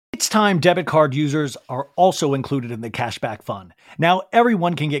It's time debit card users are also included in the cashback fund. Now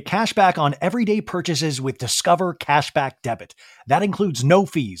everyone can get cashback on everyday purchases with Discover Cashback Debit. That includes no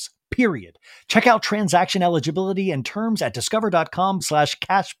fees, period. Check out transaction eligibility and terms at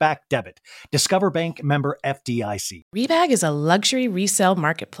discover.com/cashbackdebit. Discover Bank, member FDIC. Rebag is a luxury resale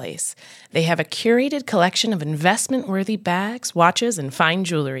marketplace. They have a curated collection of investment-worthy bags, watches, and fine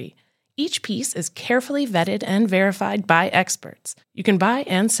jewelry. Each piece is carefully vetted and verified by experts. You can buy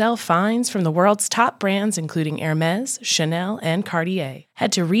and sell finds from the world's top brands, including Hermes, Chanel, and Cartier.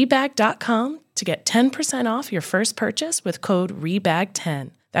 Head to Rebag.com to get 10% off your first purchase with code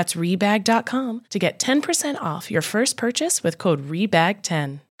REBAG10. That's Rebag.com to get 10% off your first purchase with code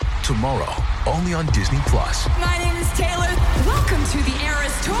REBAG10. Tomorrow, only on Disney+. My name is Taylor. Welcome to the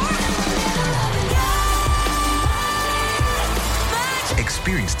Eras Tour.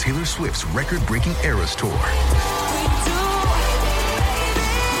 Experience Taylor Swift's record-breaking Eras Tour.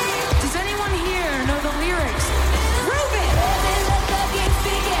 Does anyone here know the lyrics? Ruben!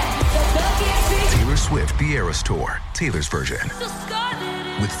 Taylor Swift, the Eras Tour, Taylor's version.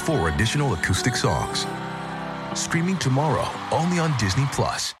 With 4 additional acoustic songs. Streaming tomorrow, only on Disney+.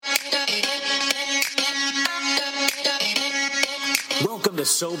 Welcome to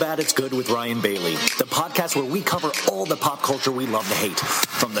So Bad It's Good with Ryan Bailey, the podcast where we cover all the pop culture we love to hate,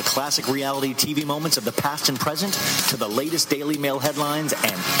 from the classic reality TV moments of the past and present to the latest Daily Mail headlines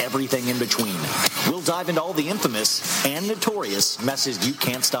and everything in between. We'll dive into all the infamous and notorious messes you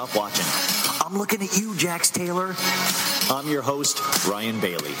can't stop watching. I'm looking at you, Jax Taylor. I'm your host, Ryan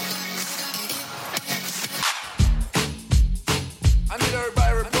Bailey. I need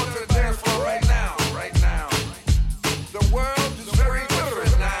everybody to report to the dance floor right now. Right now. The world is very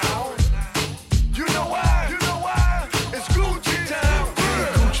different now. You know why? You know why? It's Gucci time.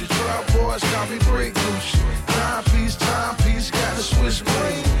 Gucci drop boys, copy break Gucci. Timepiece, got the Swiss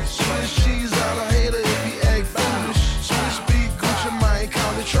brain. Swiss cheese out of hater if he act foolish. Swiss beat Gucci might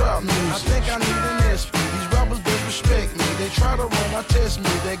call it trap music. I think I need an SP. These rappers disrespect me. They try to run my test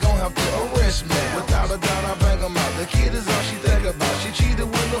me. They gon' have to arrest me. Without a doubt, I bang them out. The kid is all she think about. She cheated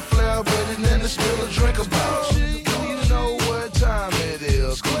with a flair, but it's then to spill a drink about. You know what time it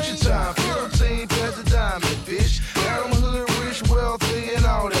is. Gucci time. 15 past the diamond, bitch. Got them hood rich, wealthy, and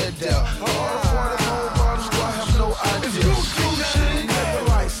all that doubt. All the 44 bottles, I have no idea. Gucci, cut the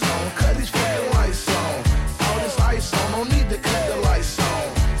lights on. Cut these fucking lights on. All this ice on. Don't need to cut the lights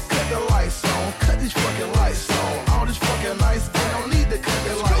on. Cut the lights on. Cut these fucking lights on. All this fucking lights on. Don't need to cut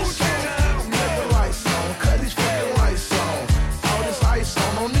the lights on. Cut the lights on. Cut these fucking lights on. All this ice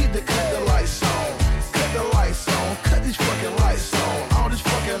on. Don't need to cut the lights on. Cut the lights on. Cut these fucking lights on. All this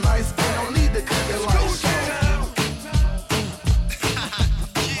fucking lights on. Don't need to cut the lights on.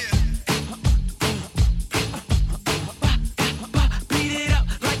 Beat it up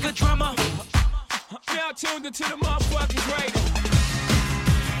like a drummer. Now tuned into the motherfucking radio.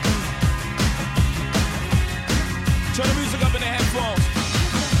 Turn the music up in the headphones.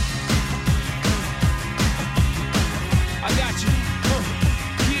 I got you.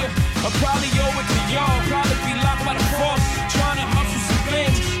 Yeah, I'll probably owe it to y'all. Probably be locked by the force. Trying to hustle some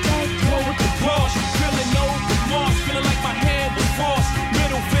things. Don't go with the boss. Feeling no remorse. Feeling like my hand was forced.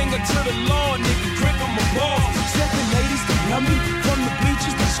 Middle finger to the law, nigga. Grip on my balls. Second ladies that love me. From the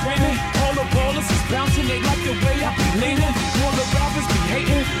bleachers they screaming. All the ballers is bouncing. They like the way I be leaning. All the rappers be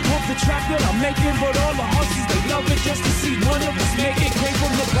hating. Hope the track that I'm making. But all the hustlers they love it just to see one of us make it. Came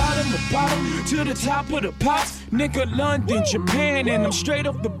from the bottom to the top of the pops. Nigga, London, Japan, and I'm straight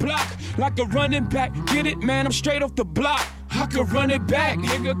off the block. Like a running back. Get it, man? I'm straight off the block. I could run it back,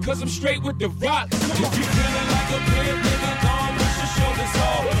 nigga, cause I'm straight with the rock. If you feeling like a pimp, nigga, gon' push your shoulders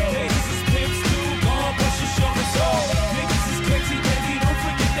off. Niggas is pimps too, gon' push your shoulders off. Niggas is crazy, baby, don't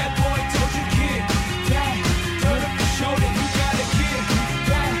forget that boy told you, kid. Dad, turn up your shoulder, you got a kid.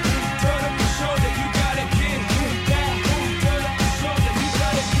 Dad, turn up your shoulder, you got a kid. Dad, turn up your shoulder, you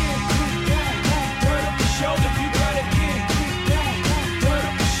got a kid. Dad, turn up your shoulder, you got a kid. Dad, turn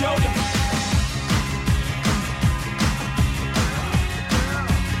up your shoulder.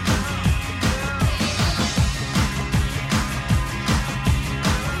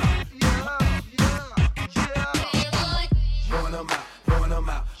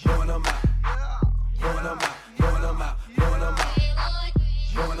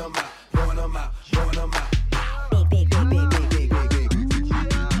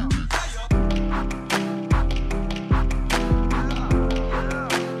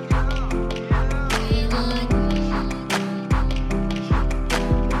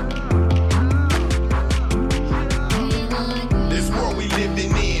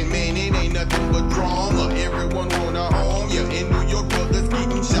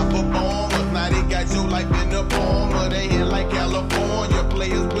 is your life in the form of they here like California.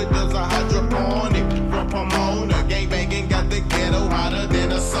 Players with us are hydroponic. From Pomona, gangbanging got the ghetto hotter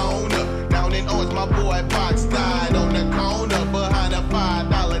than a sauna. Down in Orange, my boy Fox died on the corner behind a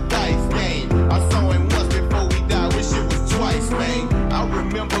 $5 dice game. I saw him once before we died, wish it was twice, man. I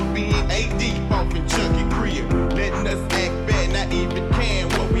remember being AD off in Chucky crib, letting us act bad, not even caring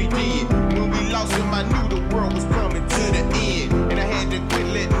what we did. When we lost him, I knew the world was coming to the end, and I had to quit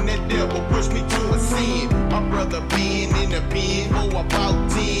letting that devil push me to a sin. My brother been in the pen for about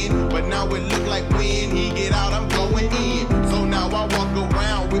 10, but now it look like when he get out, I'm going in. So now I walk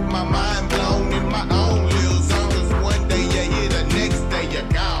around with my mind blown in my own little zone. 'Cause one day you're here, the next day you're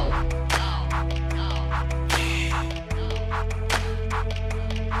gone.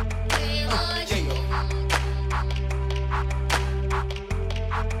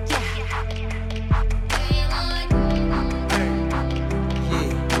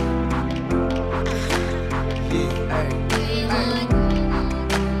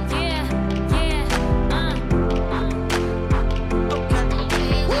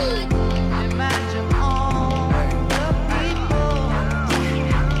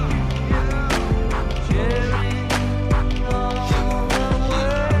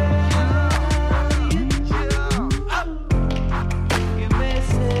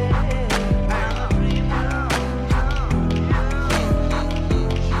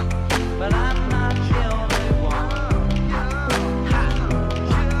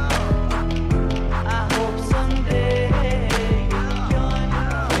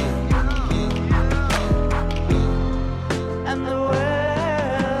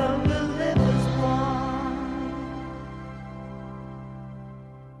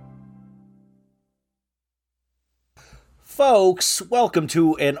 Folks, welcome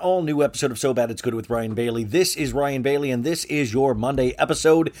to an all-new episode of So Bad It's Good with Ryan Bailey. This is Ryan Bailey, and this is your Monday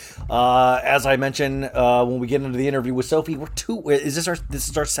episode. As I mentioned, when we get into the interview with Sophie, this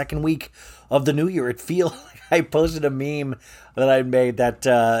is our second week of the new year. It feels like I posted a meme that I made, that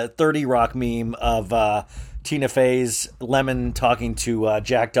 30 Rock meme of Tina Fey's Lemon talking to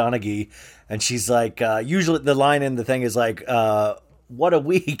Jack Donaghy, and she's like, usually the line in the thing is like, what a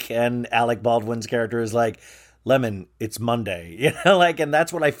week, and Alec Baldwin's character is like, Lemon, it's Monday, and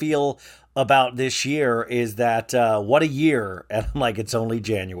that's what I feel about this year, is that what a year. And I'm like, it's only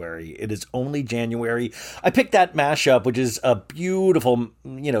January. It is only January. I picked that mashup, which is a beautiful,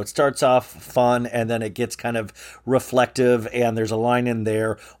 it starts off fun and then it gets kind of reflective, and there's a line in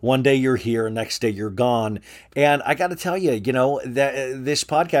there, one day you're here, next day you're gone. And I got to tell you, that this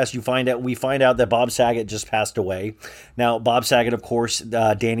podcast, we find out that Bob Saget just passed away. Now, Bob Saget, of course,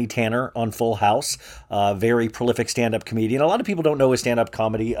 Danny Tanner on Full House, very prolific stand-up comedian. A lot of people don't know his stand-up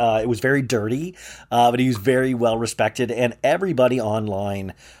comedy. It was very dirty, but he was very well respected, and everybody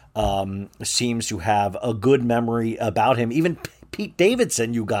online seems to have a good memory about him. Even Pete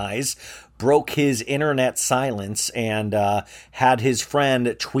Davidson, you guys, broke his internet silence and had his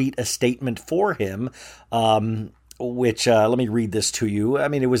friend tweet a statement for him, which let me read this to you. I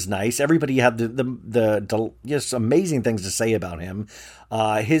mean, it was nice. Everybody had the just amazing things to say about him.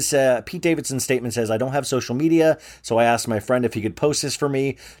 His Pete Davidson statement says, "I don't have social media, so I asked my friend if he could post this for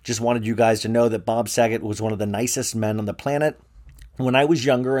me. Just wanted you guys to know that Bob Saget was one of the nicest men on the planet. When I was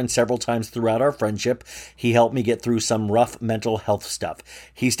younger and several times throughout our friendship, he helped me get through some rough mental health stuff.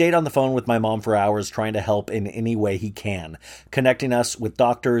 He stayed on the phone with my mom for hours trying to help in any way he can, connecting us with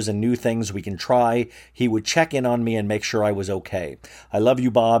doctors and new things we can try. He would check in on me and make sure I was okay. I love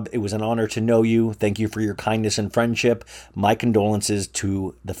you, Bob. It was an honor to know you. Thank you for your kindness and friendship. My condolences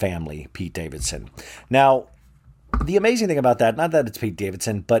to the family, Pete Davidson." Now, the amazing thing about that, not that it's Pete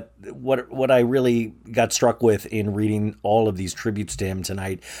Davidson, but what I really got struck with in reading all of these tributes to him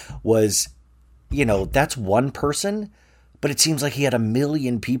tonight was, that's one person, but it seems like he had a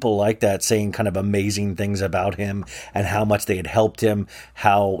million people like that saying kind of amazing things about him and how much they had helped him,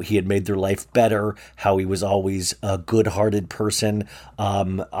 how he had made their life better, how he was always a good-hearted person.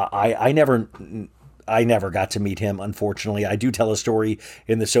 I never got to meet him, unfortunately. I do tell a story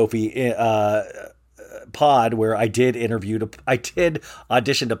in the Sophie pod where I did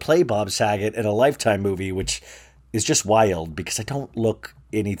audition to play Bob Saget in a Lifetime movie, which is just wild because I don't look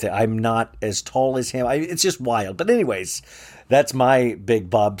anything. I'm not as tall as him. It's just wild. But anyways, that's my big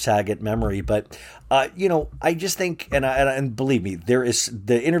Bob Saget memory. But I just think, and believe me,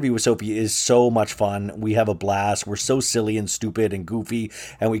 the interview with Sophie is so much fun. We have a blast. We're so silly and stupid and goofy,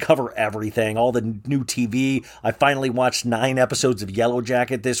 and we cover everything, all the new TV. I finally watched 9 episodes of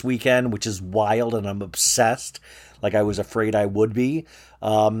Yellowjackets this weekend, which is wild, and I'm obsessed, like I was afraid I would be.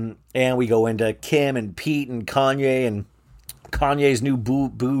 And we go into Kim and Pete and Kanye and Kanye's new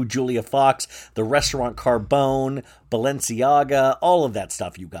boo Julia Fox, the restaurant Carbone, Balenciaga, all of that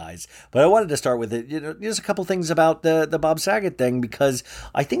stuff, you guys. But I wanted to start with it. Just a couple things about the Bob Saget thing, because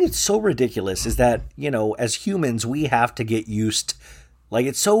I think it's so ridiculous is that, as humans, we have to get used. Like,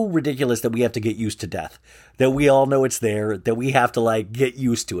 it's so ridiculous that we have to get used to death, that we all know it's there, that we have to, get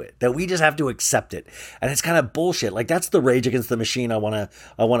used to it, that we just have to accept it. And it's kind of bullshit. Like, that's the Rage Against the Machine I want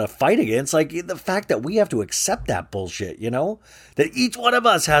to fight against. Like, the fact that we have to accept that bullshit, that each one of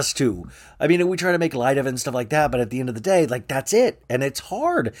us has to. I mean, we try to make light of it and stuff like that, but at the end of the day, that's it. And it's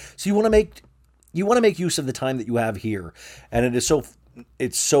hard. So you want to make use of the time that you have here. And it's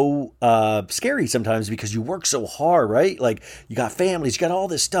so scary sometimes because you work so hard, right? Like, you got families, you got all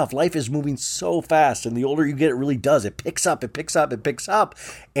this stuff. Life is moving so fast, and the older you get, it really does. It picks up.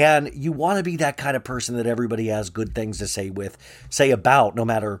 And you want to be that kind of person that everybody has good things to say about, no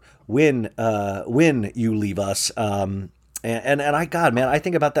matter when you leave us. And I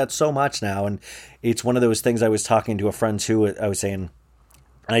think about that so much now. And it's one of those things. I was talking to a friend too. I was saying,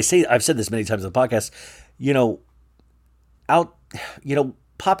 and I've said this many times on the podcast,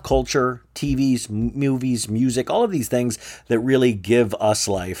 pop culture, TVs, movies, music, all of these things that really give us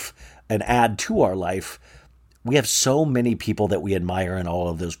life and add to our life. We have so many people that we admire in all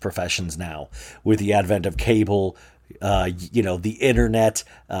of those professions now with the advent of cable, the internet,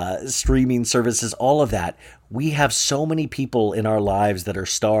 streaming services, all of that. We have so many people in our lives that are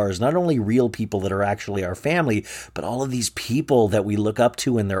stars, not only real people that are actually our family, but all of these people that we look up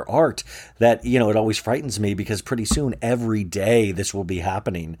to in their art that, it always frightens me because pretty soon, every day, this will be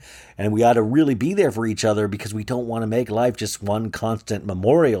happening. And we ought to really be there for each other because we don't want to make life just one constant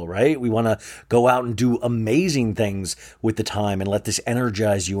memorial, right? We want to go out and do amazing things with the time and let this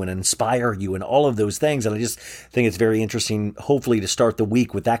energize you and inspire you and all of those things. And I just think it's very interesting, hopefully, to start the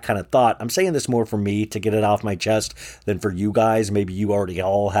week with that kind of thought. I'm saying this more for me to get it off my chest than for you guys. Maybe you already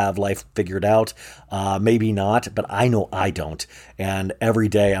all have life figured out. Maybe not, but I know I don't. And every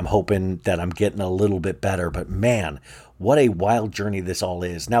day I'm hoping that I'm getting a little bit better. But man, what a wild journey this all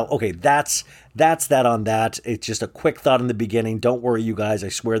is. Now, okay, that's that on that. It's just a quick thought in the beginning. Don't worry, you guys. I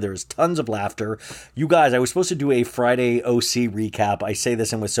swear there's tons of laughter. You guys, I was supposed to do a Friday OC recap. I say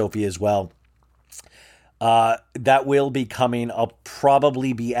this in with Sophie as well. That will be coming. I'll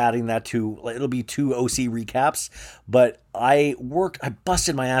probably be adding that it'll be 2 OC recaps, but I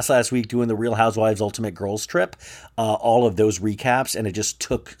busted my ass last week doing the Real Housewives Ultimate Girls Trip, all of those recaps, and it just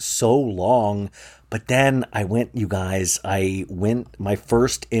took so long. But then my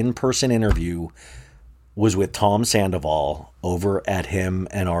first in-person interview was with Tom Sandoval over at him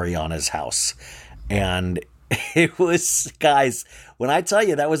and Ariana's house. And it was, guys, when I tell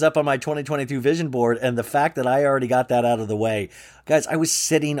you that was up on my 2022 vision board, and the fact that I already got that out of the way, guys, I was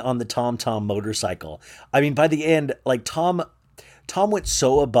sitting on the Tom motorcycle. I mean, by the end, Tom went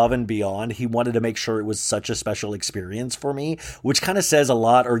so above and beyond. He wanted to make sure it was such a special experience for me, which kind of says a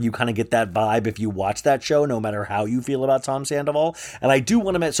lot, or you kind of get that vibe if you watch that show, no matter how you feel about Tom Sandoval. And I do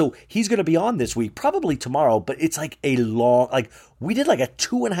want to so he's going to be on this week, probably tomorrow, but it's a long, we did a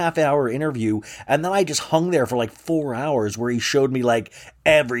 2.5 hour interview, and then I just hung there for 4 hours where he showed me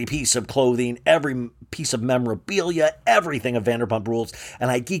every piece of clothing, every piece of memorabilia, everything of Vanderpump Rules,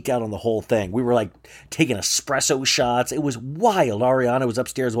 and I geeked out on the whole thing. We were taking espresso shots. It was wild. Ariana was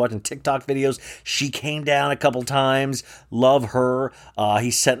upstairs watching TikTok videos. She came down a couple times. Love her.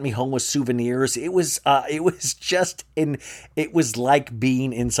 He sent me home with souvenirs. It was like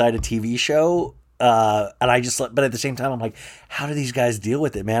being inside a TV show. And I just, but at the same time, I'm like, how do these guys deal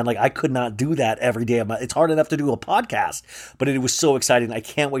with it, man? I could not do that every day. It's hard enough to do a podcast, but it was so exciting. I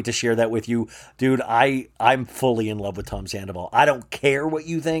can't wait to share that with you, dude. I'm fully in love with Tom Sandoval. I don't care what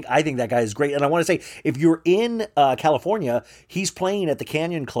you think. I think that guy is great. And I want to say, if you're in California, he's playing at the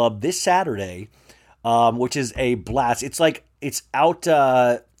Canyon Club this Saturday, which is a blast. It's out,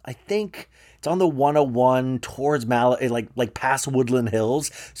 I think, it's on the 101 towards past Woodland Hills.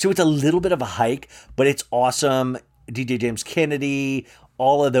 So it's a little bit of a hike, but it's awesome. DJ James Kennedy,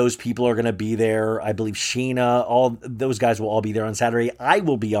 all of those people are going to be there. I believe Sheena, all those guys will all be there on Saturday. I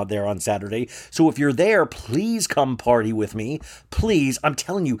will be out there on Saturday. So if you're there, please come party with me. Please. I'm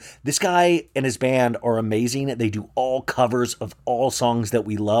telling you, this guy and his band are amazing. They do all covers of all songs that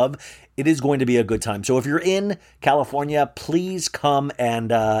we love. It is going to be a good time. So if you're in California, please come and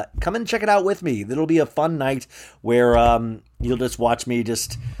check it out with me. It'll be a fun night where you'll just watch me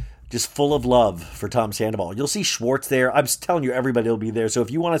just full of love for Tom Sandoval. You'll see Schwartz there. I'm just telling you, everybody will be there. So if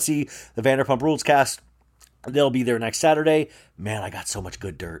you want to see the Vanderpump Rules cast, they'll be there next Saturday. Man, I got so much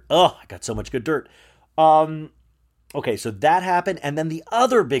good dirt. Oh, I got so much good dirt. Okay, so that happened. And then the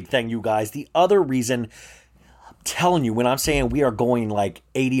other big thing, you guys, the other reason telling you, when I'm saying we are going like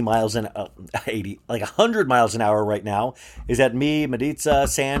 80 miles an 100 miles an hour right now, is that me, Mediza,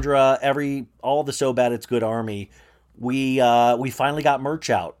 Sandra, all the So Bad It's Good army, we finally got merch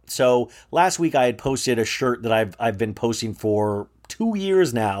out. So last week I had posted a shirt that I've been posting for 2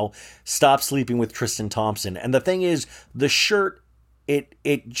 years now, Stop Sleeping with Tristan Thompson. And the thing is, the shirt,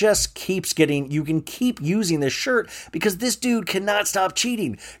 it just keeps getting, you can keep using this shirt because this dude cannot stop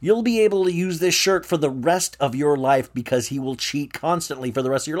cheating. You'll be able to use this shirt for the rest of your life because he will cheat constantly for the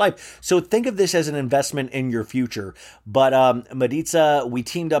rest of your life. So think of this as an investment in your future. But Mediza, we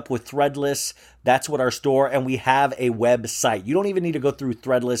teamed up with Threadless. That's what our store, and we have a website. You don't even need to go through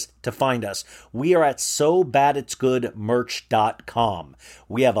Threadless to find us. We are at SoBadIt'sGoodMerch.com.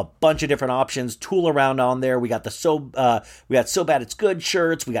 We have a bunch of different options, tool around on there. We got we got So Bad It's Good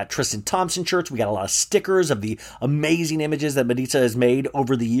shirts. We got Tristan Thompson shirts. We got a lot of stickers of the amazing images that Mediza has made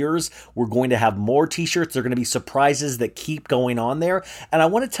over the years. We're going to have more t-shirts. There are going to be surprises that keep going on there. And I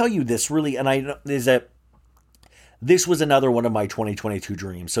want to tell you this really, this was another one of my 2022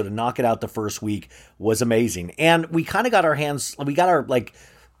 dreams. So to knock it out the first week was amazing. And we kind of got we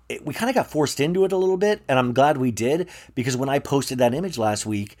kind of got forced into it a little bit. And I'm glad we did, because when I posted that image last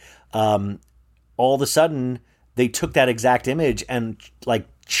week, all of a sudden they took that exact image and like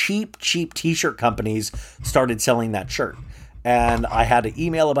cheap t-shirt companies started selling that shirt. And I had to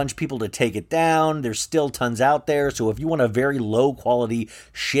email a bunch of people to take it down. There's still tons out there. So if you want a very low quality,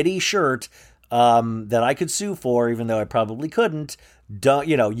 shitty shirt, that I could sue for, even though I probably couldn't,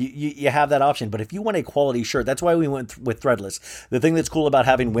 you have that option. But if you want a quality shirt, that's why we went with Threadless. The thing that's cool about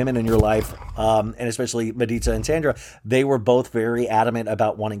having women in your life, and especially Mediza and Sandra, they were both very adamant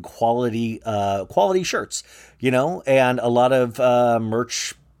about wanting quality shirts, and a lot of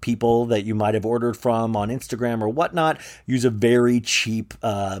merch people that you might have ordered from on Instagram or whatnot use a very cheap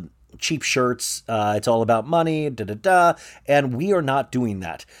shirts. It's all about money, and we are not doing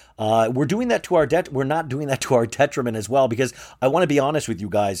that. We're doing that to our we're not doing that to our detriment as well, because I want to be honest with you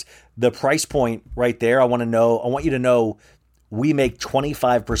guys. The price point right there, I want you to know we make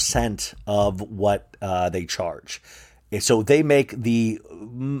 25% of what they charge. So they make the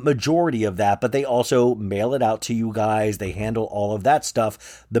majority of that, but they also mail it out to you guys. They handle all of that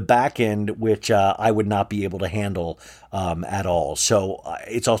stuff, the back end, which I would not be able to handle at all. So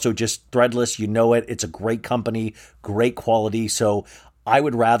it's also just Threadless. It's a great company, great quality. So I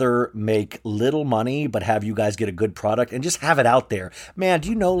would rather make little money, but have you guys get a good product and just have it out there. Man, do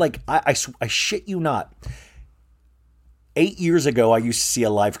you know, I shit you not. 8 years ago, I used to see a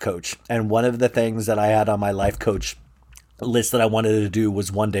life coach. And one of the things that I had on my life coach list that I wanted to do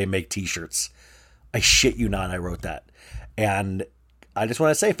was one day make t-shirts. I shit you not, I wrote that. And I just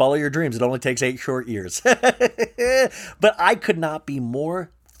want to say, follow your dreams. It only takes 8 short years. But I could not be more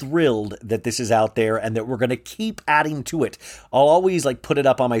thrilled that this is out there and that we're going to keep adding to it. I'll always put it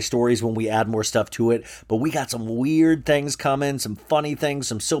up on my stories when we add more stuff to it, but we got some weird things coming, some funny things,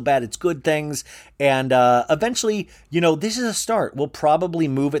 some So Bad It's Good things. And eventually, this is a start. We'll probably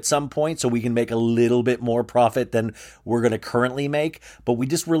move at some point so we can make a little bit more profit than we're going to currently make. But we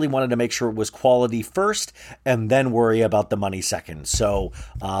just really wanted to make sure it was quality first and then worry about the money second. So,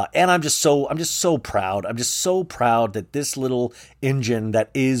 and I'm just so proud. I'm just so proud that this little engine that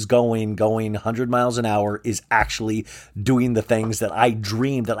is going 100 miles an hour is actually doing the things that I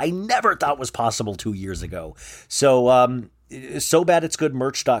dreamed, that I never thought was possible 2 years ago. So,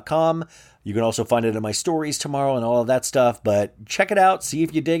 SoBadIt'sGoodMerch.com. You can also find it in my stories tomorrow and all of that stuff, but check it out, see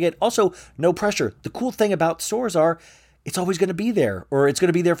if you dig it. Also, no pressure. The cool thing about stores it's always going to be there, or it's going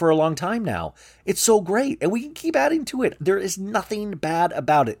to be there for a long time now. It's so great, and we can keep adding to it. There is nothing bad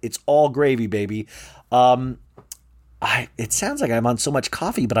about it. It's all gravy, baby. It sounds like I'm on so much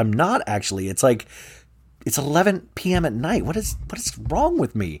coffee, but I'm not actually. It's 11 p.m. at night. What is wrong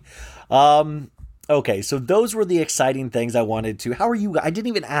with me? Okay, so those were the exciting things I wanted to. How are you? I didn't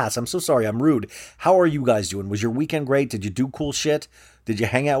even ask. I'm so sorry. I'm rude. How are you guys doing? Was your weekend great? Did you do cool shit? Did you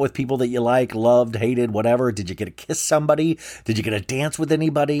hang out with people that you loved, hated, whatever? Did you get to kiss somebody? Did you get to dance with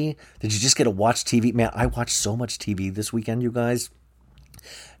anybody? Did you just get to watch TV? Man, I watched so much TV this weekend, you guys.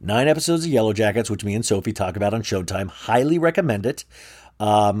 9 episodes of Yellowjackets, which me and Sophie talk about on Showtime. Highly recommend it.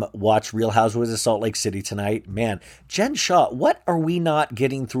 Watch Real Housewives of Salt Lake City tonight. Man, Jen Shaw, what are we not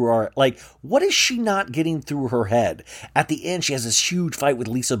getting through what is she not getting through her head? At the end, she has this huge fight with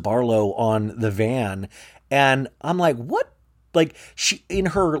Lisa Barlow on the van. And I'm like, what like she in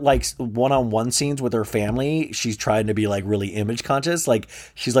her like one-on-one scenes with her family, she's trying to be like really image conscious. Like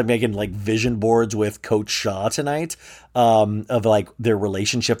she's like making like vision boards with Coach Shaw tonight of like their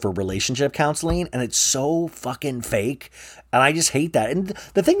relationship for relationship counseling, and it's so fucking fake. And I just hate that. And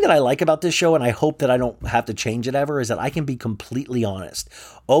the thing that I like about this show, and I hope that I don't have to change it ever, is that I can be completely honest,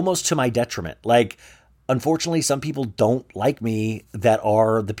 almost to my detriment. Like, unfortunately, some people don't like me that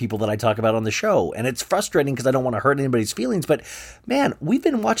are the people that I talk about on the show. And it's frustrating because I don't want to hurt anybody's feelings. But man, we've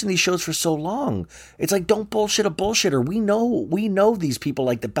been watching these shows for so long. It's like, don't bullshit a bullshitter. We know these people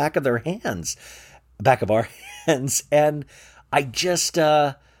like the back of our hands. And I just,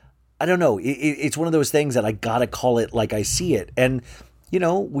 I don't know. It's one of those things that I got to call it like I see it. And, you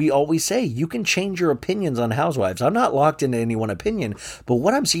know, we always say you can change your opinions on Housewives. I'm not locked into any one opinion, but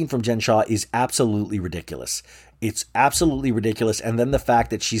what I'm seeing from Jen Shah is absolutely ridiculous. It's absolutely ridiculous. And then the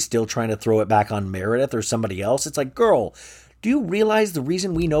fact that she's still trying to throw it back on Meredith or somebody else. It's like, girl, do you realize the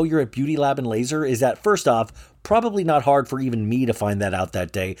reason we know you're at Beauty Lab and Laser is that, first off, probably not hard for even me to find that out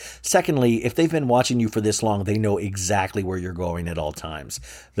that day. Secondly, if they've been watching you for this long, they know exactly where you're going at all times.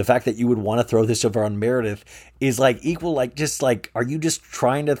 The fact that you would want to throw this over on Meredith is like equal, like just like, are you just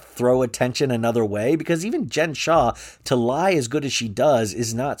trying to throw attention another way? Because even Jen Shah, to lie as good as she does,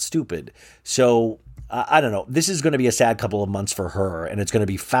 is not stupid. So I don't know. This is going to be a sad couple of months for her, and it's going to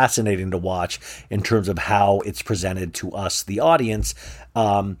be fascinating to watch in terms of how it's presented to us, the audience.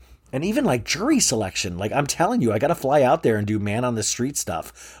 And even like jury selection, like I'm telling you, I got to fly out there and do man on the street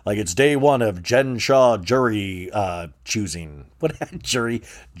stuff. Like it's day one of Jen Shah jury choosing, what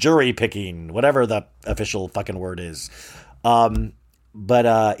jury picking, whatever the official fucking word is. But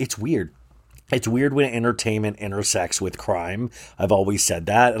it's weird. It's weird when entertainment intersects with crime. I've always said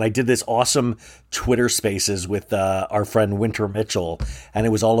that. And I did this awesome Twitter Spaces with our friend Winter Mitchell, and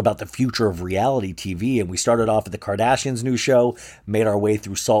it was all about the future of reality TV. And we started off at the Kardashians' new show, made our way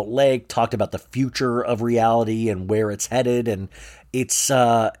through Salt Lake, talked about the future of reality and where it's headed. And it's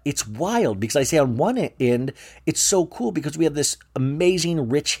wild because I say on one end, it's so cool because we have this amazing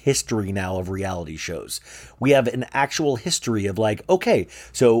rich history now of reality shows. We have an actual history of like, okay,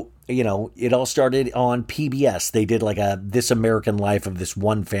 so, you know, it all started on PBS. They did like a This American Life of this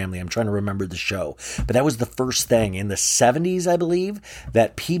one family. I'm trying to remember the show, but that was the first thing in the 70s, I believe,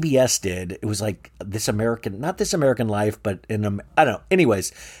 that PBS did. It was like not This American Life, but I don't know.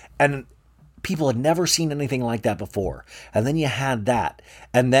 Anyways, and people had never seen anything like that before. And then you had that.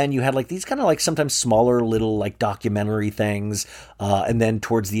 And then you had like these kind of like sometimes smaller little like documentary things. And then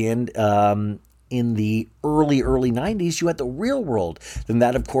towards the end, in the early 90s, you had The Real World. Then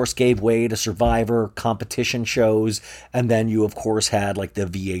that, of course, gave way to Survivor, competition shows. And then you, of course, had like the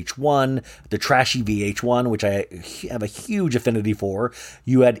VH1, the trashy VH1, which I have a huge affinity for.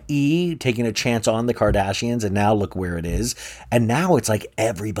 You had E! Taking a chance on the Kardashians, and now look where it is. And now it's like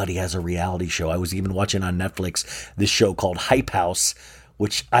everybody has a reality show. I was even watching on Netflix this show called Hype House,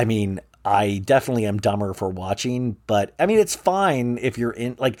 which, I mean, I definitely am dumber for watching, but I mean, it's fine if you're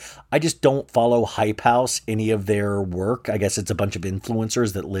in, like, I just don't follow Hype House, any of their work. I guess it's a bunch of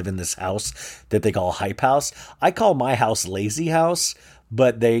influencers that live in this house that they call Hype House. I call my house Lazy House,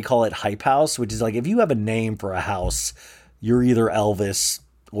 but they call it Hype House, which is like, if you have a name for a house, you're either Elvis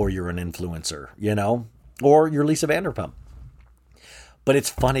or you're an influencer, you know, or you're Lisa Vanderpump. But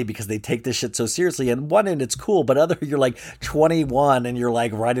it's funny because they take this shit so seriously. And one end, it's cool. But other, you're like 21 and you're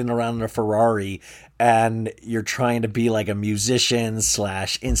like riding around in a Ferrari and you're trying to be like a musician /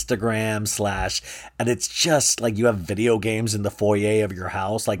 Instagram / and it's just like you have video games in the foyer of your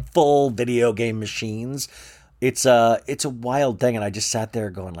house, like full video game machines. It's a wild thing. And I just sat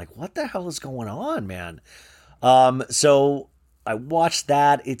there going like, what the hell is going on, man? So I watched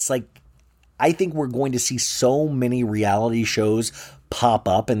that. It's like, I think we're going to see so many reality shows pop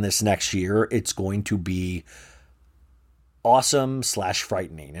up in this next year. It's going to be awesome /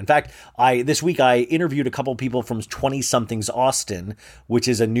 frightening. In fact, this week I interviewed a couple people from 20 Somethings Austin, which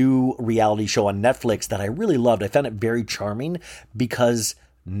is a new reality show on Netflix that I really loved. I found it very charming because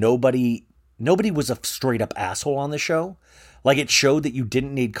nobody was a straight up asshole on the show. Like, it showed that you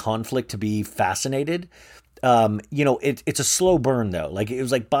didn't need conflict to be fascinated. You know, it's a slow burn though. Like, it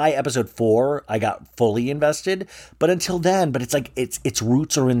was like by episode 4, I got fully invested, but until then, but it's like, its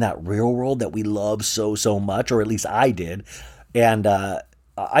roots are in that real world that we love so much, or at least I did. And,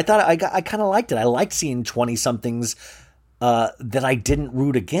 I thought I kind of liked it. I liked seeing 20 somethings, that I didn't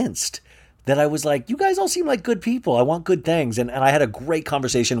root against, that I was like, you guys all seem like good people. I want good things. And I had a great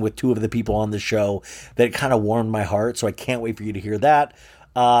conversation with 2 of the people on the show that kind of warmed my heart. So I can't wait for you to hear that.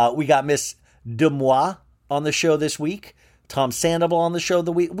 We got Miss Demois on the show this week. Tom Sandoval on the show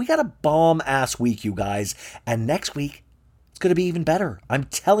the week. We got a bomb ass week, you guys. And next week, it's going to be even better. I'm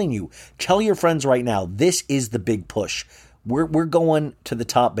telling you. Tell your friends right now. This is the big push. We're going to the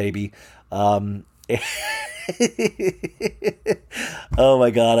top, baby. Oh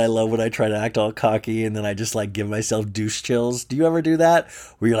my God, I love when I try to act all cocky and then I just like give myself douche chills. Do you ever do that?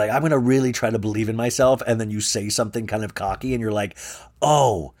 Where you're like, I'm going to really try to believe in myself, and then you say something kind of cocky and you're like,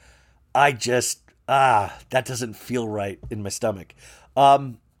 oh, that doesn't feel right in my stomach.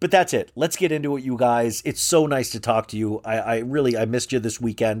 But that's it. Let's get into it, you guys. It's so nice to talk to you. I missed you this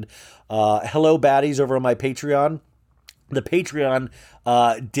weekend. Hello, baddies over on my Patreon. The Patreon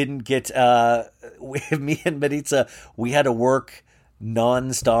didn't get me and Maritza. We had to work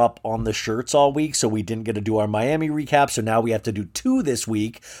nonstop on the shirts all week, so we didn't get to do our Miami recap. So now we have to do 2 this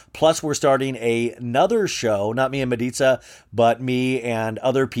week. Plus, we're starting another show. Not me and Maritza, but me and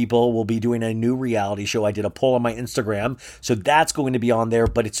other people will be doing a new reality show. I did a poll on my Instagram, so that's going to be on there.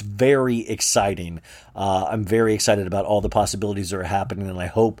 But it's very exciting. I'm very excited about all the possibilities that are happening, and I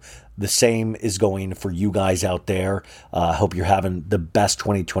hope the same is going for you guys out there. I hope you're having the best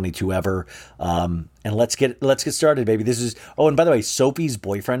 2022 ever. And let's get started, baby. And by the way, Sophie's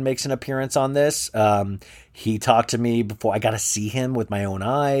boyfriend makes an appearance on this. He talked to me before. I got to see him with my own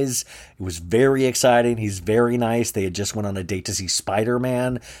eyes. It was very exciting. He's very nice. They had just went on a date to see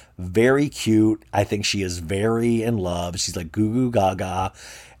Spider-Man. Very cute. I think she is very in love. She's like goo goo gaga.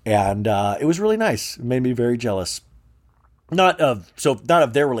 And it was really nice. It made me very jealous. Not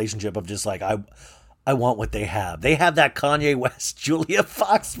of their relationship, of just like, I want what they have. They have that Kanye West, Julia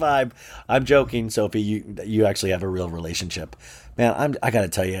Fox vibe. I'm joking, Sophie. You actually have a real relationship. Man, I got to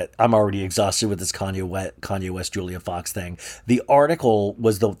tell you, I'm already exhausted with this Kanye West, Julia Fox thing. The article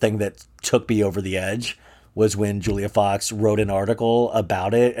was the thing that took me over the edge, was when Julia Fox wrote an article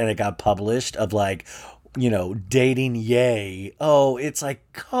about it and it got published of like, dating Ye. Oh, it's like,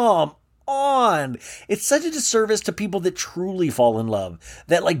 come on. It's such a disservice to people that truly fall in love,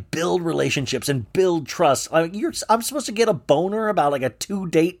 that like build relationships and build trust. I'm supposed to get a boner about like a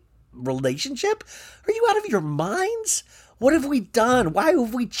 2-date relationship? Are you out of your minds? What have we done? Why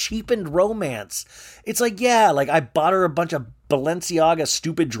have we cheapened romance? It's like, yeah, like I bought her a bunch of Balenciaga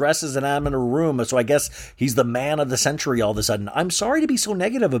stupid dresses and I'm in her room, so I guess he's the man of the century all of a sudden. I'm sorry to be so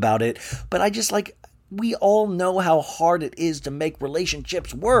negative about it, but I just like, we all know how hard it is to make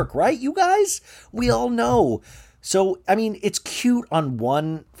relationships work, right, you guys? We all know. So, I mean, it's cute on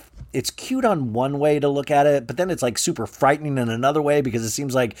one way to look at it, but then it's like super frightening in another way, because it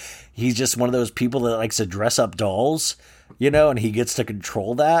seems like he's just one of those people that likes to dress up dolls, and he gets to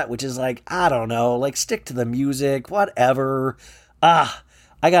control that, which is like, I don't know, like stick to the music, whatever. I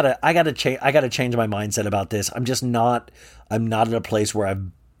gotta change my mindset about this. I'm not in a place where I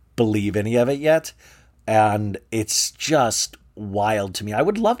believe any of it yet. And it's just wild to me. I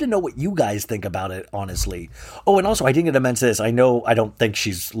would love to know what you guys think about it, honestly. Oh, and also, I didn't get to mention this. I know I don't think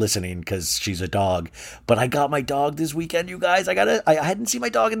she's listening because she's a dog, but I got my dog this weekend, you guys. I hadn't seen my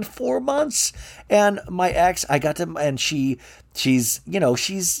dog in 4 months, and my ex, and she's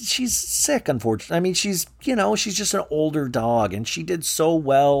sick, unfortunately. I mean, she's just an older dog, and she did so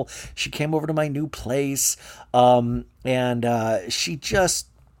well. She came over to my new place, and she just,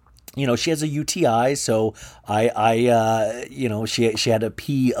 she has a UTI, so she had to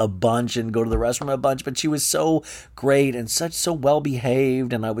pee a bunch and go to the restroom a bunch, but she was so great and so well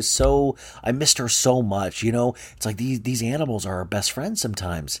behaved, and I missed her so much. It's like these animals are our best friends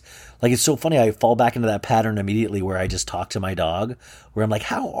sometimes. Like, it's so funny. I fall back into that pattern immediately where I just talk to my dog, where I'm like,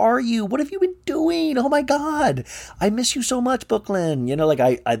 how are you? What have you been doing? Oh my God, I miss you so much, Brooklyn.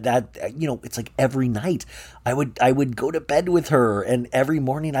 It's like every night I would go to bed with her, and every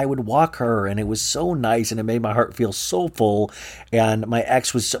morning I would walk her, and it was so nice, and it made my heart feel so full. And my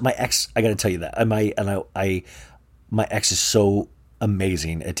ex, I got to tell you that my ex is so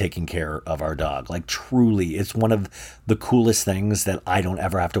amazing at taking care of our dog. Like, truly, it's one of the coolest things that I don't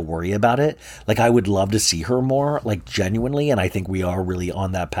ever have to worry about it. Like, I would love to see her more, like, genuinely, and I think we are really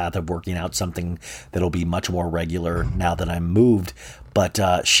on that path of working out something that'll be much more regular now that I'm moved. But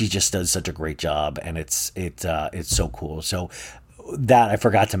she just does such a great job, and it's so cool. So that I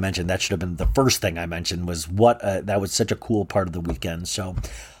forgot to mention, that should have been the first thing I mentioned, was that was such a cool part of the weekend. So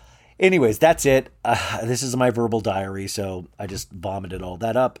anyways, that's it. This is my verbal diary, so I just vomited all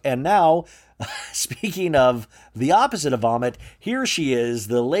that up. And now, speaking of the opposite of vomit, here she is,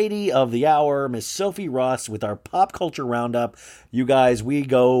 the lady of the hour, Miss Sophie Ross, with our pop culture roundup. You guys, we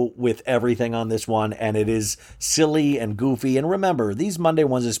go with everything on this one, and it is silly and goofy. And remember, these Monday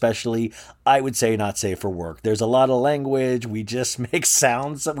ones especially, I would say not safe for work. There's a lot of language. We just make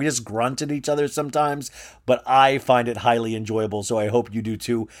sounds. We just grunt at each other sometimes, but I find it highly enjoyable, so I hope you do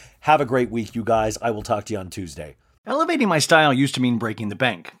too. Have a great week, you guys. I will talk to you on Tuesday. Elevating my style used to mean breaking the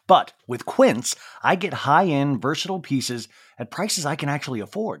bank, but with Quince, I get high-end, versatile pieces at prices I can actually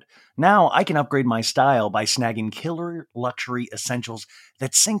afford. Now I can upgrade my style by snagging killer luxury essentials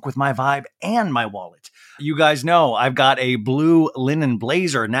that sync with my vibe and my wallet. You guys know I've got a blue linen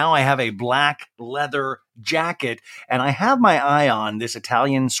blazer. Now I have a black leather jacket, and I have my eye on this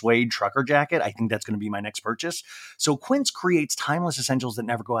Italian suede trucker jacket. I think that's going to be my next purchase. So Quince creates timeless essentials that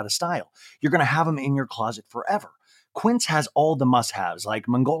never go out of style. You're going to have them in your closet forever. Quince has all the must-haves like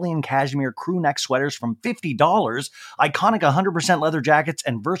Mongolian cashmere crew neck sweaters from $50, iconic 100% leather jackets,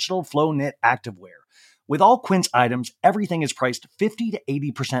 and versatile flow knit activewear. With all Quince items, everything is priced 50 to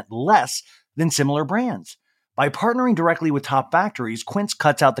 80% less than similar brands. By partnering directly with top factories, Quince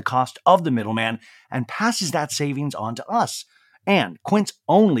cuts out the cost of the middleman and passes that savings on to us. And Quince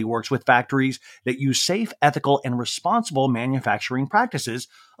only works with factories that use safe, ethical, and responsible manufacturing practices,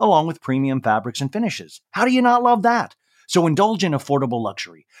 along with premium fabrics and finishes. How do you not love that? So indulge in affordable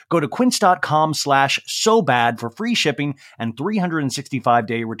luxury. Go to quince.com/sobad for free shipping and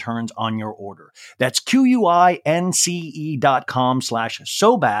 365-day returns on your order. That's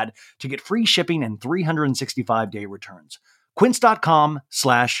QUINCE.com/sobad to get free shipping and 365-day returns.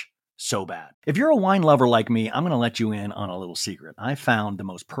 Quince.com/sobad. If you're a wine lover like me, I'm going to let you in on a little secret. I found the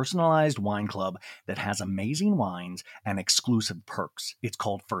most personalized wine club that has amazing wines and exclusive perks. It's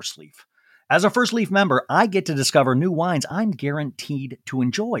called First Leaf. As a First Leaf member, I get to discover new wines I'm guaranteed to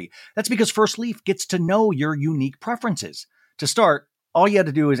enjoy. That's because First Leaf gets to know your unique preferences. To start, all you have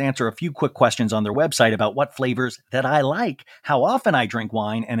to do is answer a few quick questions on their website about what flavors that I like, how often I drink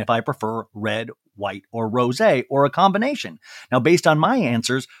wine, and if I prefer red, white, or rosé, or a combination. Now, based on my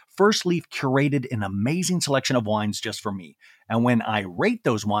answers, First Leaf curated an amazing selection of wines just for me. And when I rate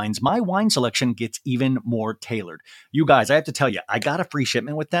those wines, my wine selection gets even more tailored. You guys, I have to tell you, I got a free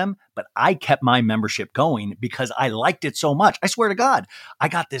shipment with them, but I kept my membership going because I liked it so much. I swear to God, I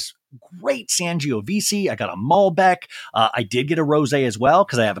got this great Sangiovese. I got a Malbec. I did get a rosé as well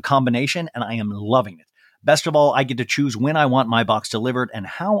because I have a combination, and I am loving it. Best of all, I get to choose when I want my box delivered and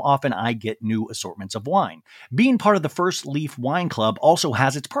how often I get new assortments of wine. Being part of the First Leaf Wine Club also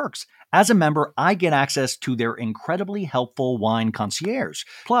has its perks. As a member, I get access to their incredibly helpful wine concierge.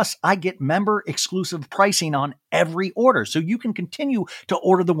 Plus, I get member-exclusive pricing on every order, so you can continue to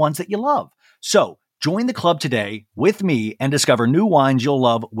order the ones that you love. So, join the club today with me and discover new wines you'll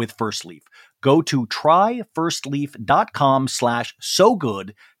love with First Leaf. Go to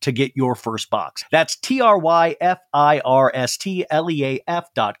tryfirstleaf.com/so-good to get your first box. That's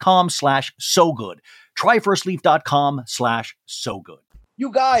tryfirstleaf.com/so-good. Tryfirstleaf.com/so-good. You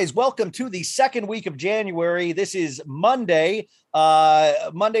guys, welcome to the second week of January. This is Monday.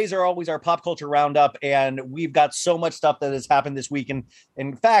 Mondays are always our pop culture roundup, and we've got so much stuff that has happened this week. And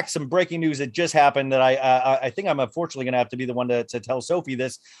in fact, some breaking news that just happened that I think I'm unfortunately going to have to be the one to tell Sophie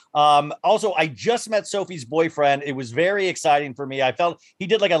this. Also, I just met Sophie's boyfriend. It was very exciting for me. I felt he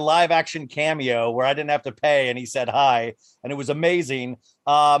did like a live action cameo where I didn't have to pay, and he said hi, and it was amazing.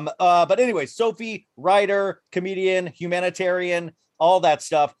 But anyway, Sophie, writer, comedian, humanitarian, all that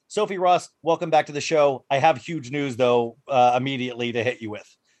stuff. Sophie Ross, welcome back to the show. I have huge news, though, immediately to hit you with.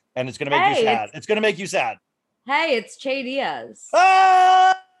 And it's going to make you sad. It's going to make you sad. Hey, it's Che Diaz.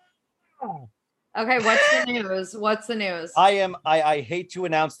 Ah! Okay, what's the news? What's the news? I hate to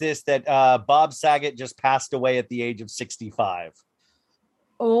announce this, that Bob Saget just passed away at the age of 65.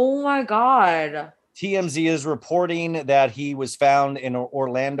 Oh, my God. TMZ is reporting that he was found in an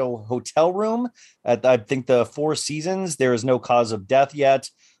Orlando hotel room at, I think, the Four Seasons. There is no cause of death yet.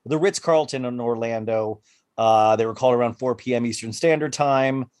 The Ritz-Carlton in Orlando. They were called around 4 p.m. Eastern Standard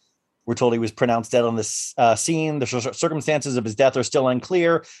Time. We're told he was pronounced dead on this scene. The circumstances of his death are still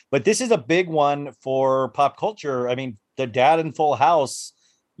unclear, but this is a big one for pop culture. I mean, the dad in Full House,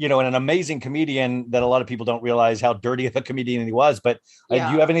 you know, and an amazing comedian that a lot of people don't realize how dirty of a comedian he was. But do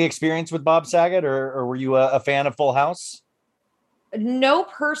you have any experience with Bob Saget, or were you a fan of Full House? No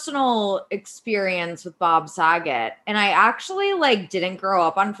personal experience with Bob Saget. And I actually didn't grow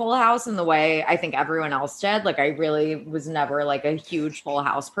up on Full House in the way I think everyone else did. I really was never a huge Full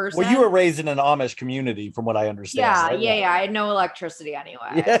House person. Well, you were raised in an Amish community from what I understand. Yeah. I had no electricity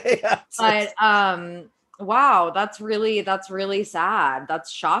anyway. But wow, that's really sad.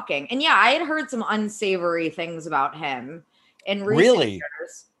 That's shocking. And yeah, I had heard some unsavory things about him in recent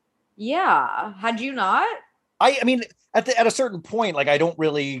years. Yeah. Had you not? I mean, at a certain point, I don't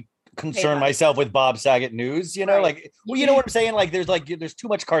really concern myself with Bob Saget news, you know, Right. like, well, you know what I'm saying? Like there's too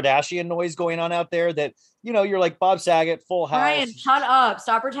much Kardashian noise going on out there that, you know, you're like Bob Saget, Full House. Ryan, shut up.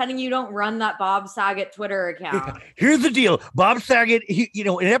 Stop pretending you don't run that Bob Saget Twitter account. Here's the deal. Bob Saget, you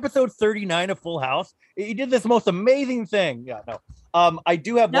know, in episode 39 of Full House, he did this most amazing thing. Yeah, no. I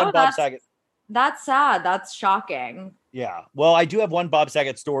do have one Bob Saget. That's sad. That's shocking. Yeah. Well, I do have one Bob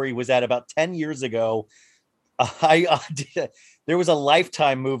Saget story. Was that about 10 years ago? There was a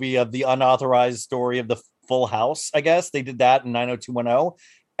Lifetime movie of the unauthorized story of the Full House. I guess they did that in 90210.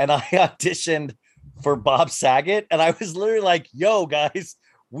 And I auditioned for Bob Saget. And I was literally like, yo, guys,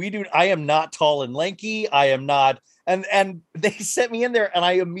 I am not tall and lanky. I am not. And they sent me in there and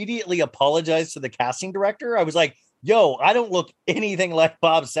I immediately apologized to the casting director. I was like, yo, I don't look anything like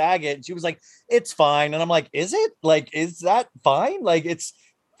Bob Saget. And she was like, it's fine. And I'm like, is it? Like, is that fine? Like,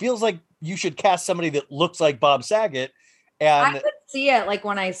 feels like you should cast somebody that looks like Bob Saget. And I could see it like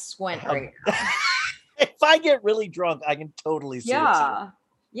when I squint right now. If I get really drunk, I can totally see it.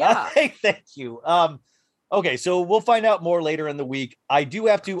 Yeah. Thank you. Okay, so we'll find out more later in the week. I do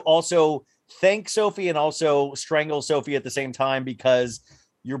have to also thank Sophie and also strangle Sophie at the same time because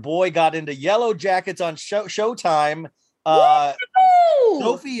your boy got into Yellowjackets on Showtime.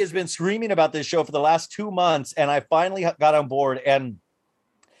 Sophie has been screaming about this show for the last 2 months, and I finally got on board, and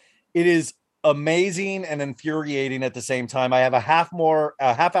it is amazing and infuriating at the same time. I have a half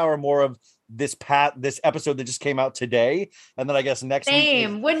hour more of this episode that just came out today, and then I guess next week.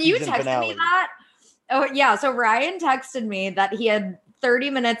 When you texted me that, oh yeah, so Ryan texted me that he had 30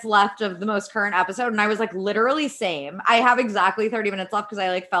 minutes left of the most current episode. And I was like, literally same. I have exactly 30 minutes left because I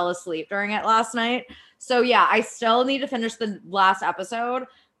like fell asleep during it last night. So yeah, I still need to finish the last episode.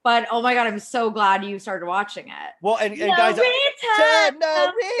 But oh my God, I'm so glad you started watching it. Well, and no guys, return,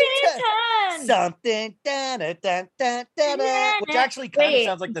 no return. Something, which actually kind of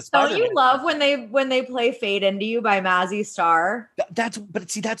sounds like the Spider-Man. Don't you love when they play "Fade Into You" by Mazzy Star? That's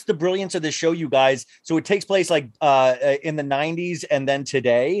the brilliance of this show, you guys. So it takes place like in the 90s and then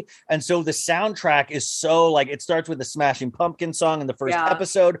today, and so the soundtrack is so like it starts with the Smashing Pumpkins song in the first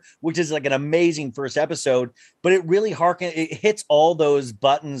episode, which is like an amazing first episode, but it really it hits all those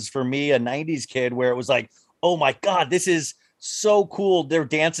buttons for me, a 90s kid, where it was like, oh my God, this is so cool. They're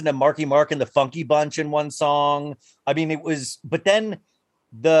dancing to Marky Mark and the Funky Bunch in one song. I mean, it was, but then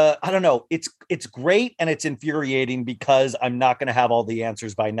I don't know, it's great and it's infuriating because I'm not going to have all the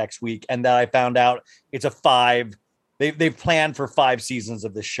answers by next week. And then I found out it's they've planned for 5 seasons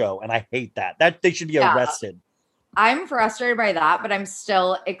of this show. And I hate that they should be arrested. I'm frustrated by that, but I'm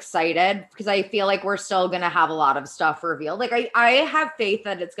still excited because I feel like we're still going to have a lot of stuff revealed. Like I have faith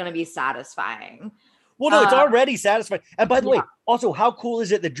that it's going to be satisfying. Well, no, it's already satisfying. And by the way, also, how cool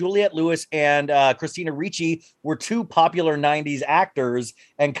is it that Juliette Lewis and Christina Ricci were 2 popular 90s actors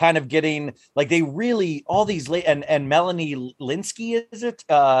and kind of getting like they really all these and Melanie Linsky, is it?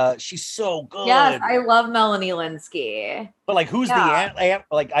 She's so good. Yes, I love Melanie Linsky. But like, who's the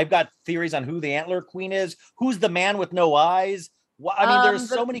like? I've got theories on who the Antler Queen is. Who's the man with no eyes? I mean, there's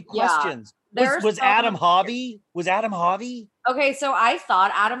so many questions. Was Adam Hobby? Was Adam Hobby? Okay, so I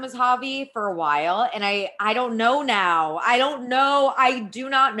thought Adam was Hobby for a while, and I don't know now. I don't know. I do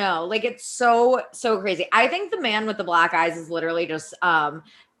not know. Like, it's so crazy. I think the man with the black eyes is literally just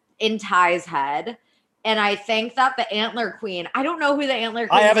in Ty's head. And I think that the Antler Queen, I don't know who the Antler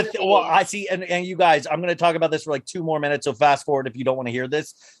Queen is. I see, and you guys, I'm going to talk about this for like 2 more minutes, so fast forward if you don't want to hear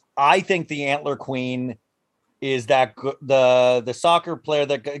this. I think the Antler Queen is that the soccer player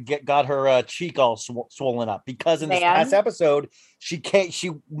that got her cheek all swollen up because in this past episode she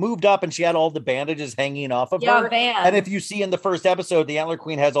moved up and she had all the bandages hanging off of her. And if you see in the first episode, the Antler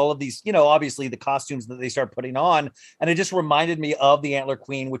Queen has all of these, you know, obviously the costumes that they start putting on, and it just reminded me of the Antler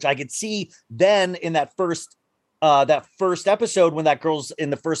Queen, which I could see then in that first episode when that girl's in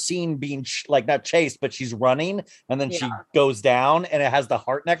the first scene being like not chased, but she's running and then she goes down and it has the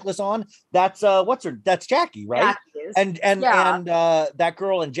heart necklace on. That's that's Jackie, right? And that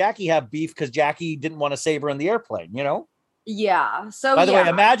girl and Jackie have beef because Jackie didn't want to save her in the airplane, you know? Yeah. So by the way,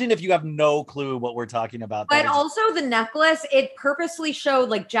 imagine if you have no clue what we're talking about. But also the necklace, it purposely showed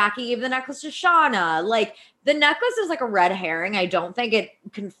like Jackie gave the necklace to Shauna. Like the necklace is like a red herring. I don't think it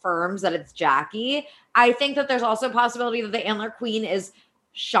confirms that it's Jackie. I think that there's also a possibility that the Antler Queen is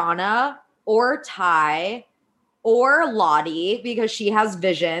Shauna or Ty or Lottie because she has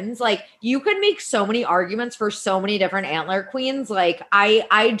visions. Like you could make so many arguments for so many different Antler Queens. Like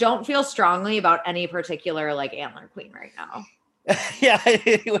I don't feel strongly about any particular like Antler Queen right now. Yeah.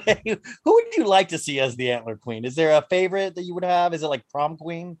 Who would you like to see as the Antler Queen? Is there a favorite that you would have? Is it like Prom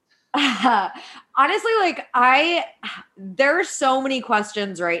Queen? Honestly, like there are so many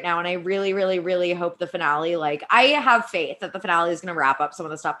questions right now, and I really, really, really hope the finale, like I have faith that the finale is going to wrap up some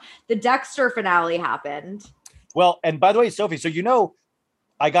of the stuff. The Dexter finale happened. Well, and by the way, Sophie, so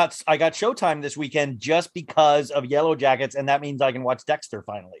I got Showtime this weekend just because of Yellowjackets, and that means I can watch Dexter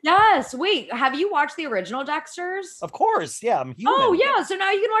finally. Yes. Wait, have you watched the original Dexters? Of course, yeah. I'm human. Oh yeah, so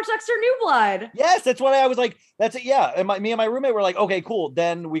now you can watch Dexter New Blood. Yes, that's what I was like. That's it. Yeah, and me and my roommate were like, okay, cool.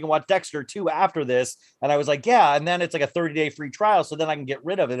 Then we can watch Dexter 2 after this, and I was like, yeah. And then it's like a 30-day free trial, so then I can get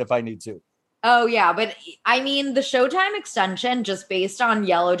rid of it if I need to. Oh yeah, but I mean the Showtime extension, just based on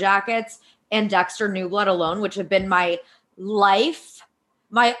Yellowjackets and Dexter New Blood alone, which have been my life,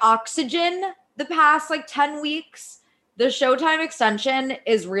 my oxygen the past like 10 weeks, the Showtime extension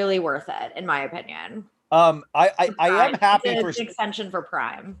is really worth it, in my opinion. I am happy for extension for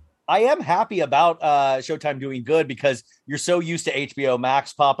Prime. I am happy about Showtime doing good because you're so used to HBO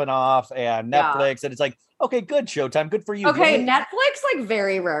Max popping off and Netflix, and it's like, okay, good Showtime, good for you. Okay, Netflix like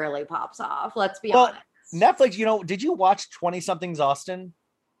very rarely pops off. Let's be honest. Netflix, did you watch 20 Somethings Austin?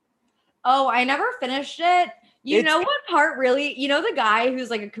 Oh, I never finished it. You know what part really, the guy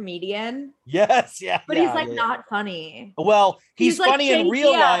who's like a comedian? Yes, yeah. But he's like not funny. Well, he's funny like in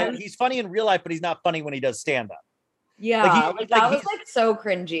real life. He's funny in real life, but he's not funny when he does stand up. Yeah, that was like so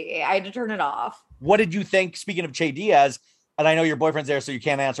cringy. I had to turn it off. What did you think, speaking of Che Diaz, and I know your boyfriend's there, so you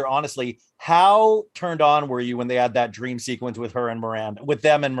can't answer honestly, how turned on were you when they had that dream sequence with her and Miranda, with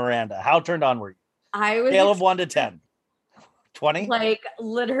them and Miranda? How turned on were you? I was scale of 1 to 10. 20? Like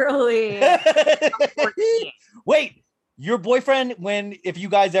literally 14. Wait, your boyfriend, if you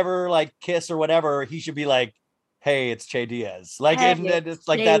guys ever like kiss or whatever, he should be like, hey, it's Che Diaz. Like, hey, and it's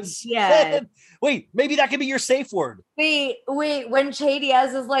like, that's, wait, maybe that could be your safe word. Wait, when Che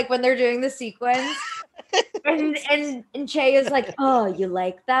Diaz is like, when they're doing the sequence and Che is like, oh, you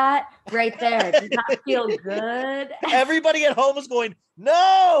like that? Right there. Does that feel good? Everybody at home is going,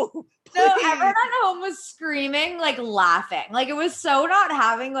 no. No, everyone at home was screaming, like laughing. Like it was so not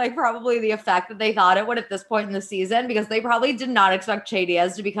having like probably the effect that they thought it would at this point in the season, because they probably did not expect Che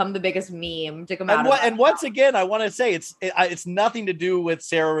Diaz to become the biggest meme to come out. And once again, I want to say it's nothing to do with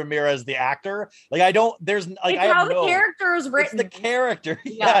Sarah Ramirez, the actor. Like there's like it's how the character is written. It's the character.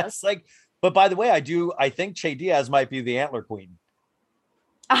 Yes. Like, but by the way, I think Che Diaz might be the Antler Queen.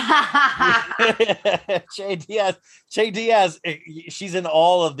 Che Diaz, she's in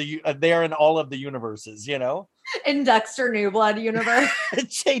all of they're in all of the universes, in Dexter New Blood universe.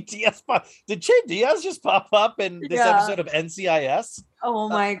 Che Diaz did Che Diaz just pop up in this episode of NCIS? Oh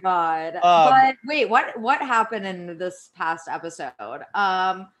my god. But wait, what happened in this past episode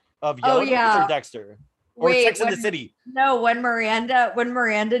of Yellowjackets or Dexter or Sex in the City? No, when Miranda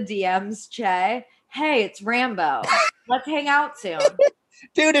DMs Che, hey, it's Rambo, let's hang out soon.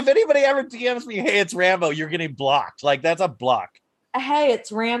 Dude, if anybody ever DMs me, hey, it's Rambo, you're getting blocked. Like, that's a block. Hey,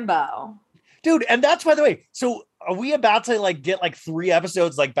 it's Rambo. Dude, and that's, by the way, so are we about to, like, get, like, 3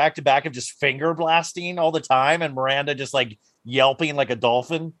 episodes, like, back-to-back of just finger blasting all the time and Miranda just, like, yelping like a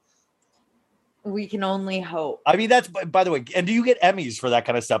dolphin? We can only hope. I mean, that's, by the way, and do you get Emmys for that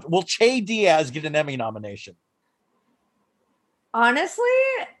kind of stuff? Will Che Diaz get an Emmy nomination? Honestly,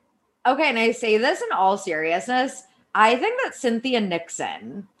 okay, and I say this in all seriousness, I think that Cynthia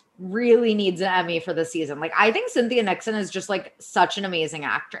Nixon really needs an Emmy for the season. Like, I think Cynthia Nixon is just like such an amazing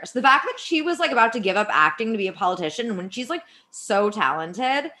actress. The fact that she was like about to give up acting to be a politician, and when she's like so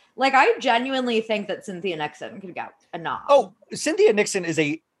talented, like I genuinely think that Cynthia Nixon could get a nom. Oh, Cynthia Nixon is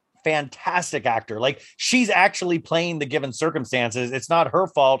a fantastic actor. Like, she's actually playing the given circumstances. It's not her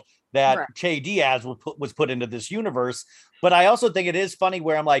fault that Che Diaz was put into this universe. But I also think it is funny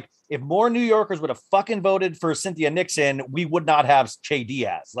where I'm like, if more New Yorkers would have fucking voted for Cynthia Nixon, we would not have Che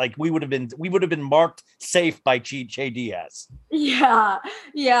Diaz. Like, we would have been marked safe by Che Diaz. Yeah.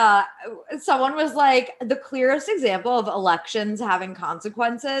 Someone was like, the clearest example of elections having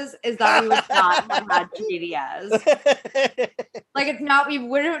consequences is that we would not have had Che Diaz. Like, it's not, we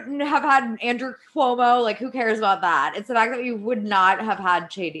wouldn't have had Andrew Cuomo. Like, who cares about that? It's the fact that we would not have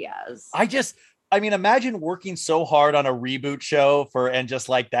had Che Diaz. I mean, imagine working so hard on a reboot show and just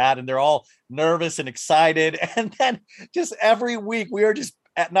like that, and they're all nervous and excited. And then just every week we are just,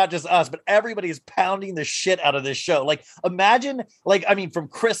 not just us, but everybody is pounding the shit out of this show. Like, imagine, like, I mean, from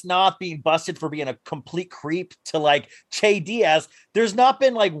Chris Noth being busted for being a complete creep to like Che Diaz, there's not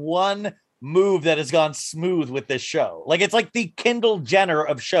been like one move that has gone smooth with this show. Like, it's like the Kendall Jenner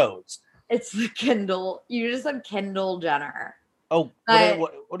of shows. It's the Kendall. You just said Kendall Jenner. Oh, But-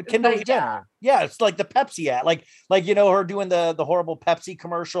 what Kendall but Jenner? Yeah, it's like the Pepsi ad, like her doing the horrible Pepsi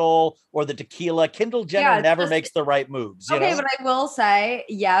commercial or the tequila. Kendall Jenner Yeah, it's never just- makes the right moves. You Okay, know? but I will say,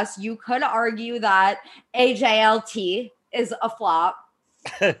 yes, you could argue that AJLT is a flop.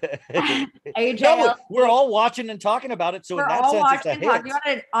 AJLT. No, we're all watching and talking about it, so in We're that all sense, it's watching a and hit. talking about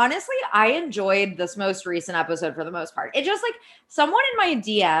it. Honestly, I enjoyed this most recent episode for the most part. It just like someone in my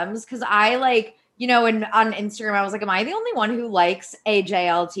DMs, because I like, and on Instagram, I was like, am I the only one who likes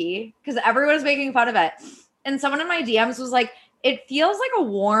AJLT? Because everyone was making fun of it. And someone in my DMs was like, it feels like a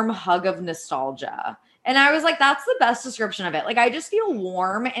warm hug of nostalgia. And I was like, that's the best description of it. Like, I just feel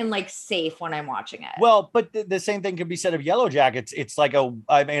warm and like safe when I'm watching it. Well, but the same thing can be said of Yellowjackets. It's like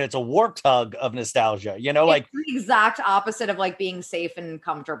it's a warm tug of nostalgia, like it's the exact opposite of like being safe and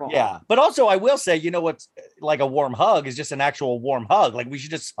comfortable. yeah. But also I will say, what's like a warm hug is just an actual warm hug. Like we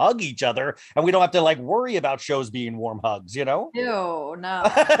should just hug each other and we don't have to like worry about shows being warm hugs, Ew,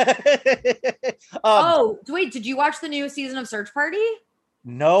 no. Wait, did you watch the new season of Search Party?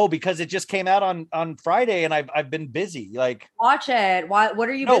 No, because it just came out on Friday and I've been busy. Like watch it. What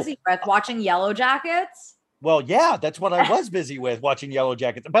are you busy with? Watching Yellowjackets? Well, yeah, that's what I was busy with, watching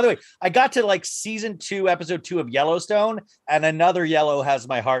Yellowjackets. By the way, I got to like season 2, episode 2 of Yellowstone, and another Yellow has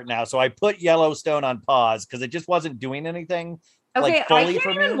my heart now. So I put Yellowstone on pause because it just wasn't doing anything. Okay, like, fully I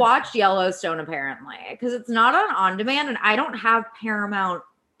for can't even me. watch Yellowstone apparently because it's not on demand, and I don't have Paramount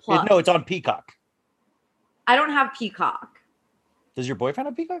Plus. No, it's on Peacock. I don't have Peacock. Does your boyfriend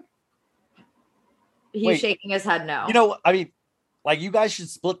have Peacock? He's shaking his head no. I mean, like you guys should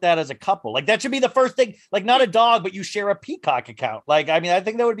split that as a couple. Like that should be the first thing. Like not a dog, but you share a Peacock account. Like, I mean, I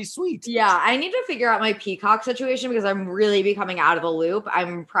think that would be sweet. Yeah, I need to figure out my Peacock situation because I'm really becoming out of the loop.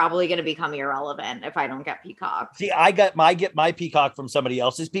 I'm probably going to become irrelevant if I don't get Peacock. See, I get my Peacock from somebody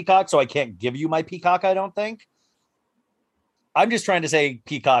else's Peacock, so I can't give you my Peacock, I don't think. I'm just trying to say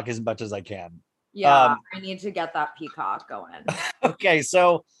Peacock as much as I can. Yeah, I need to get that Peacock going. Okay,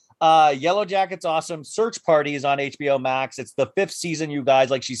 so Yellowjackets awesome. Search Party is on HBO Max. It's the 5th season, you guys.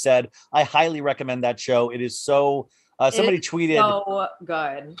 Like she said, I highly recommend that show. It is so somebody tweeted so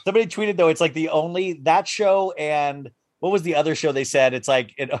good. Somebody tweeted though, it's like the only that show, and what was the other show they said? It's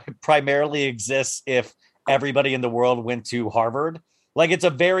like it primarily exists if everybody in the world went to Harvard. Like it's a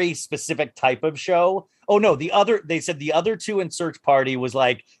very specific type of show. Oh no, they said the other two in Search Party was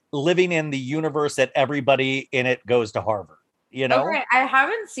like living in the universe that everybody in it goes to Harvard. Okay, I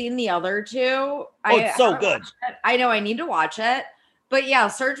haven't seen the other two. It's so good. I know I need to watch it. But yeah,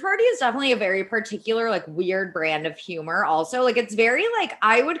 Search Party is definitely a very particular, like weird brand of humor. Also, like it's very like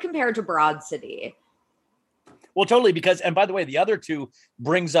I would compare it to Broad City. Well, totally, because, and by the way, the other two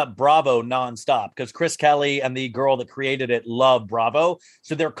brings up Bravo nonstop because Chris Kelly and the girl that created it love Bravo.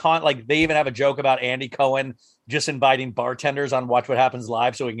 So they're they even have a joke about Andy Cohen just inviting bartenders on Watch What Happens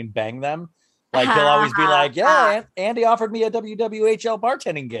Live so he can bang them. Like he'll always be like, yeah, Andy offered me a WWHL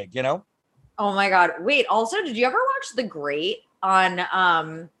bartending gig, Oh my God. Wait, also, did you ever watch The Great on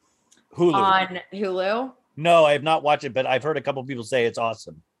Hulu? On Hulu? No, I have not watched it, but I've heard a couple people say it's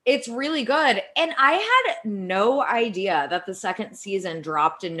awesome. It's really good. And I had no idea that the second season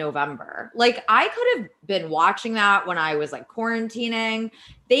dropped in November. Like I could have been watching that when I was like quarantining.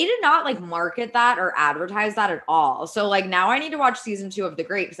 They did not like market that or advertise that at all. So like now I need to watch season 2 of The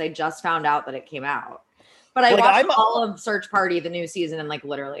Great because I just found out that it came out. But I watched all of Search Party, the new season, in like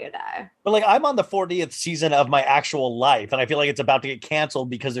literally a day. But like I'm on the 40th season of my actual life, and I feel like it's about to get canceled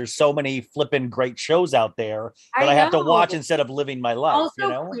because there's so many flipping great shows out there that I have to watch instead of living my life.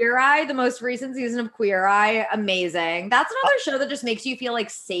 Also, Queer Eye, the most recent season of Queer Eye, amazing. That's another show that just makes you feel like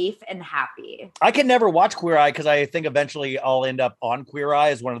safe and happy. I can never watch Queer Eye because I think eventually I'll end up on Queer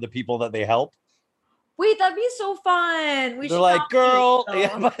Eye as one of the people that they help. Wait, that'd be so fun. They're like, girl.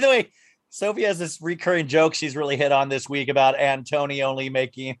 Yeah, by the way, Sophie has this recurring joke she's really hit on this week about Antony only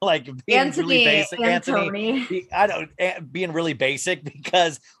making like being really basic. Anthony, being really basic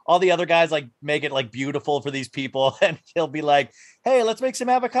because all the other guys like make it like beautiful for these people, and he'll be like, "Hey, let's make some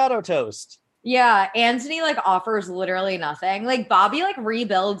avocado toast." Yeah, Anthony like offers literally nothing. Like Bobby like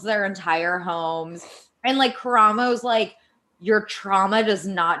rebuilds their entire homes, and like Karamo's like, "Your trauma does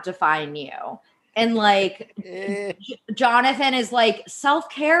not define you." And like Jonathan is like,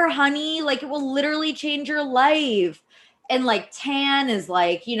 self-care, honey, like it will literally change your life. And like Tan is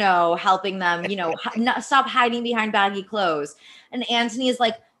like, helping them, stop hiding behind baggy clothes. And Anthony is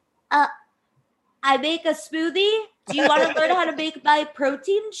like, I make a smoothie. Do you want to learn how to make my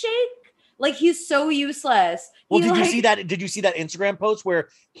protein shake? Like he's so useless. Well, He, did you like- see that? Did you see that Instagram post where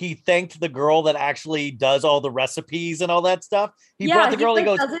he thanked the girl that actually does all the recipes and all that stuff? He Yeah, brought the he, girl. He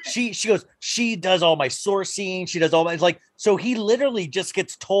like, goes, does it- she goes, she does all my sourcing. She does all my, it's like, so he literally just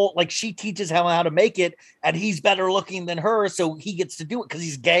gets told, like she teaches him how to make it, and he's better looking than her, so he gets to do it because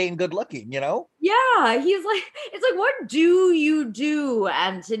he's gay and good looking, you know? Yeah, he's like, it's like, what do you do,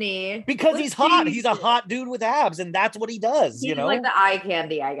 Anthony? Because What he's do hot. you He's a do? hot dude with abs, and that's what he does, you He's know? like the eye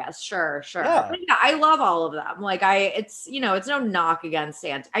candy, I guess. Sure. Yeah. But yeah, I love all of them. Like it's it's no knock against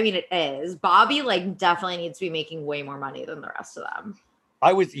I mean, it is. Bobby like definitely needs to be making way more money than the rest of them.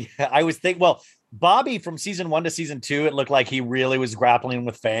 I was thinking, well, Bobby from season 1 to season 2, it looked like he really was grappling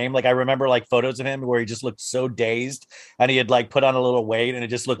with fame. Like I remember like photos of him where he just looked so dazed and he had like put on a little weight and it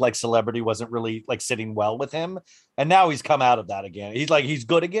just looked like celebrity wasn't really like sitting well with him. And now he's come out of that again. He's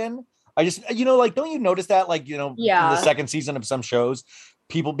good again. I just, like, don't you notice that? Like, in the second season of some shows,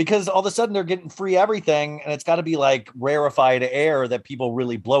 people, because all of a sudden they're getting free everything and it's got to be like rarefied air that people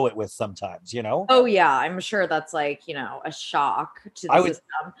really blow it with sometimes, Oh yeah, I'm sure that's like, a shock to the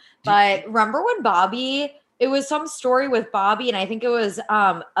system. But remember when Bobby, it was some story with Bobby and I think it was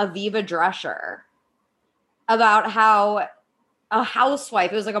Aviva Drescher about how a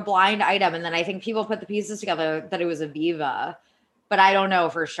housewife, it was like a blind item. And then I think people put the pieces together that it was Aviva, but I don't know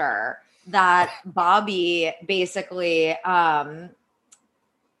for sure that Bobby basically,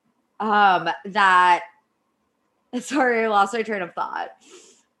 that sorry, I lost my train of thought.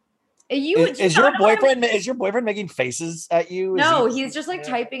 Is your boyfriend making faces at you? No, he's just like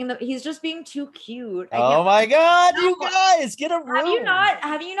typing he's just being too cute. Oh my God, you guys get a room.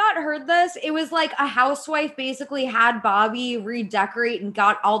 Have you not heard this? It was like a housewife basically had Bobby redecorate and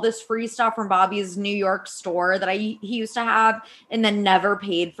got all this free stuff from Bobby's New York store that he used to have and then never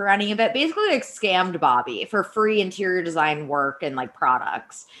paid for any of it. Basically like scammed Bobby for free interior design work and like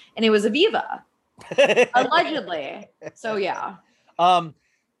products. And it was Aviva. Allegedly. So yeah.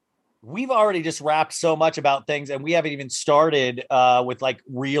 We've already just wrapped so much about things and we haven't even started with like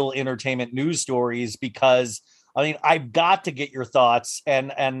real entertainment news stories because I mean, I've got to get your thoughts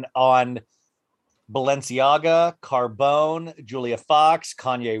and on Balenciaga, Carbone, Julia Fox,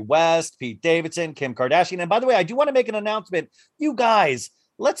 Kanye West, Pete Davidson, Kim Kardashian. And by the way, I do want to make an announcement. You guys,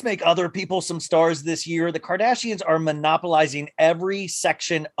 let's make other people some stars this year. The Kardashians are monopolizing every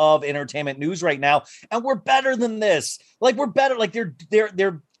section of entertainment news right now. And we're better than this. Like we're better. Like they're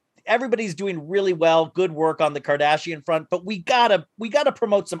everybody's doing really well. Good work on the Kardashian front, but we gotta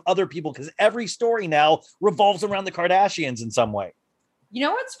promote some other people because every story now revolves around the Kardashians in some way. You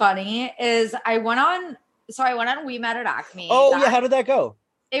know what's funny is I went on We Met at Acme. Oh yeah, how did that go?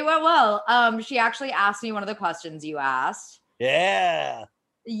 It went well. She actually asked me one of the questions you asked. Yeah.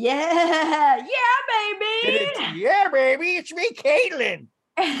 Yeah, baby. Yeah, baby. It's me, Caitlin.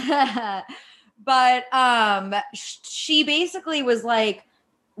 But she basically was like,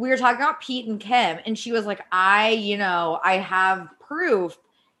 we were talking about Pete and Kim, and she was like, I have proof.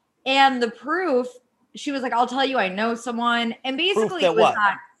 And the proof, she was like, I'll tell you, I know someone. And basically it was what?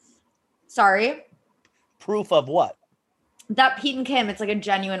 that. Sorry? Proof of what? That Pete and Kim, it's like a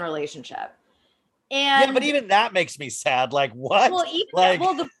genuine relationship. And yeah, but even that makes me sad. Like what?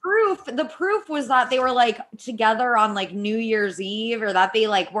 Well, the proof was that they were like together on like New Year's Eve, or that they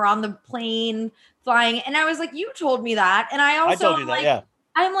like were on the plane flying. And I was like, you told me that. And I told you that, yeah.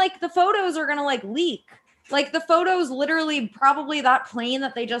 I'm like, the photos are gonna like leak. Like the photos, literally, probably that plane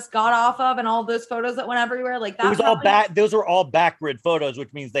that they just got off of, and all those photos that went everywhere. Like that it was all back. Those were all backgrid photos,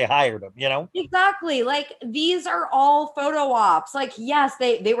 which means they hired them. Exactly. Like these are all photo ops. Like yes,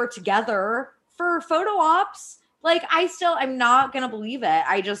 they were together for photo ops. Like I'm not gonna believe it.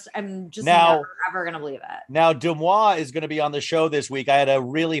 I'm just never ever gonna believe it. Now Dumois is going to be on the show this week. I had a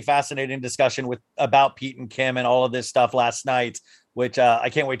really fascinating discussion about Pete and Kim and all of this stuff last night, which I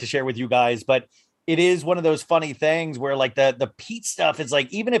can't wait to share with you guys. But it is one of those funny things where like the Pete stuff is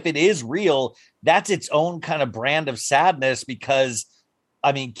like, even if it is real, that's its own kind of brand of sadness because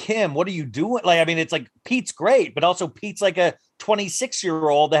I mean, Kim, what are you doing? Like, I mean, it's like Pete's great, but also Pete's like a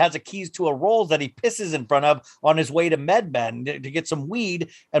 26-year-old that has the keys to a Rolls that he pisses in front of on his way to MedMen to get some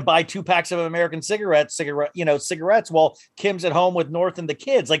weed and buy 2 packs of American cigarettes while Kim's at home with North and the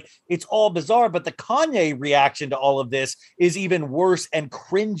kids. Like it's all bizarre, but the Kanye reaction to all of this is even worse and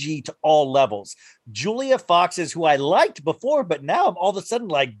cringy to all levels. Julia Fox is who I liked before, but now I'm all of a sudden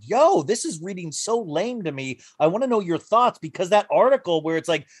like, yo, this is reading so lame to me. I want to know your thoughts because that article where it's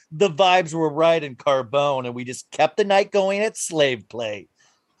like the vibes were right in Carbone and we just kept the night going at slave play.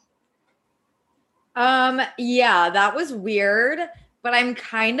 Yeah, that was weird, but I'm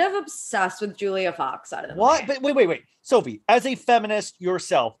kind of obsessed with Julia Fox out of the What? But wait. Sophie, as a feminist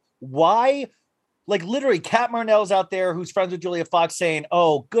yourself, why? Like literally, Kat Marnell's out there who's friends with Julia Fox saying,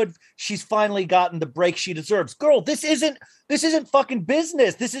 "Oh, good, she's finally gotten the break she deserves." Girl, this isn't fucking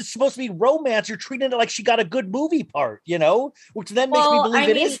business. This is supposed to be romance. You're treating it like she got a good movie part, which then makes me believe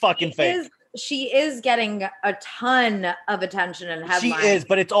it is fucking fake. She is getting a ton of attention and headlines. She is,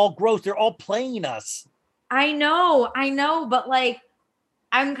 but it's all gross. They're all playing us. I know, but like,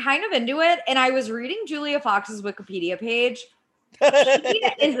 I'm kind of into it. And I was reading Julia Fox's Wikipedia page. She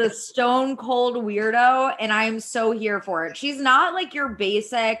is a stone cold weirdo, and I am so here for it. She's not like your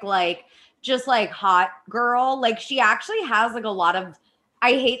basic, like, just like hot girl. Like, she actually has like a lot of,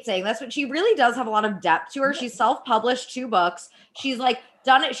 I hate saying this, but she really does have a lot of depth to her. She's self-published 2 books. She's like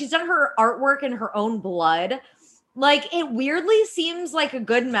done it. She's done her artwork in her own blood. Like, it weirdly seems like a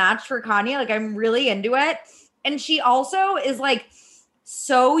good match for Kanye. Like, I'm really into it. And she also is like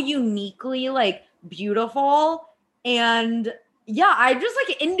so uniquely like beautiful, and yeah, I'm just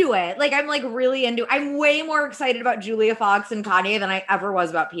like into it. Like, I'm like really into it. I'm way more excited about Julia Fox and Kanye than I ever was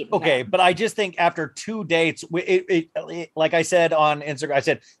about Pete. Okay, but I just think after 2 dates, it, like I said on Instagram, I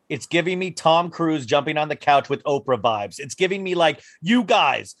said it's giving me Tom Cruise jumping on the couch with Oprah vibes. It's giving me like, you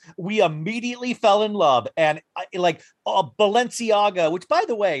guys, we immediately fell in love, and Balenciaga, which by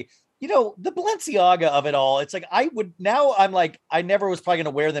the way, the Balenciaga of it all, it's like I'm like, I never was probably going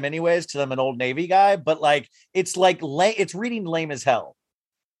to wear them anyways because I'm an Old Navy guy, but like, it's reading lame as hell.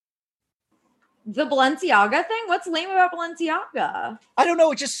 The Balenciaga thing? What's lame about Balenciaga? I don't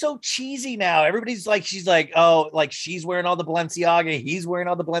know. It's just so cheesy now. Everybody's like, she's like, oh, like she's wearing all the Balenciaga. He's wearing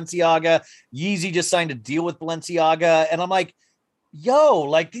all the Balenciaga. Yeezy just signed a deal with Balenciaga. And I'm like, yo,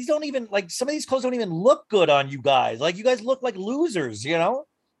 like these don't even, like some of these clothes don't even look good on you guys. Like you guys look like losers,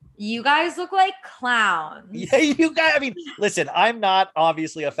 You guys look like clowns. Yeah, you guys. I mean, listen, I'm not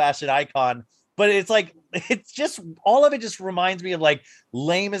obviously a fashion icon, but it's like, it's just all of it just reminds me of like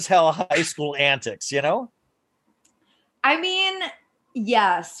lame as hell high school antics, I mean,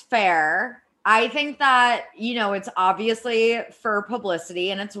 yes, fair. I think that, it's obviously for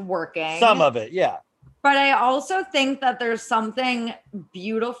publicity and it's working. Some of it, yeah. But I also think that there's something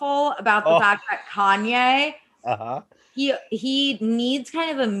beautiful about the fact that Kanye, he needs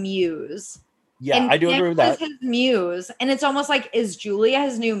kind of a muse. Yeah, and I do agree with that. His muse, and it's almost like, is Julia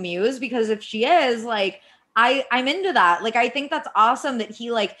his new muse? Because if she is, like, I'm into that. Like, I think that's awesome that he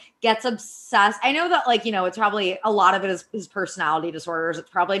like gets obsessed. I know that like, it's probably a lot of it is his personality disorders. It's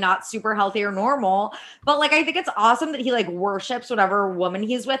probably not super healthy or normal, but like, I think it's awesome that he like worships whatever woman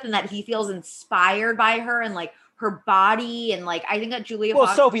he's with and that he feels inspired by her and like her body. And like, I think that Julia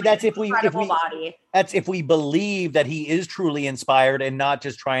Fox, Sophie, that's body. That's if we believe that he is truly inspired and not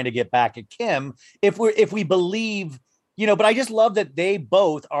just trying to get back at Kim. If we believe, but I just love that they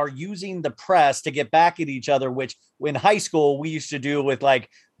both are using the press to get back at each other, which in high school we used to do with like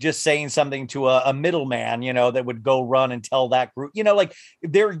just saying something to a middleman, that would go run and tell that group, like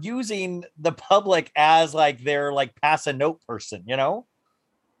they're using the public as like their like pass a note person,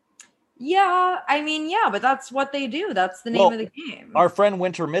 Yeah, I mean, yeah, but that's what they do. That's the name of the game. Our friend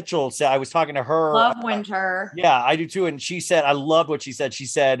Winter Mitchell said, I was talking to her. Love Winter. Yeah, I do too. And she said, I loved what she said. She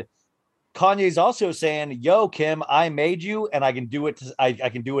said, Kanye's also saying, yo, Kim, I made you and I can do it. I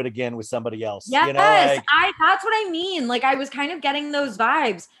can do it again with somebody else. Yes, that's what I mean. Like, I was kind of getting those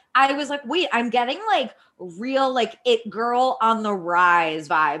vibes. I was like, wait, I'm getting like real, like it girl on the rise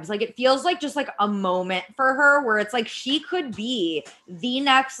vibes. Like, it feels like just like a moment for her where it's like, she could be the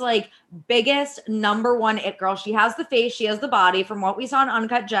next like biggest #1 it girl. She has the face, she has the body. From what we saw in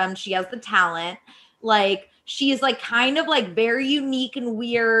Uncut Gems, she has the talent. Like, she's like kind of like very unique and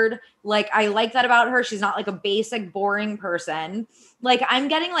weird. Like, I like that about her. She's not like a basic, boring person. Like, I'm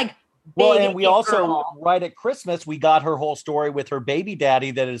getting like, well, and we also, right at Christmas, we got her whole story with her baby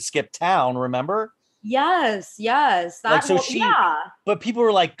daddy that has skipped town. Remember? Yes. But people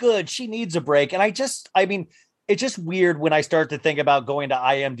were like, good, she needs a break. And I mean, it's just weird when I start to think about going to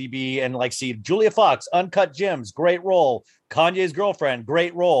IMDb and like see Julia Fox, Uncut Gems, great role. Kanye's girlfriend,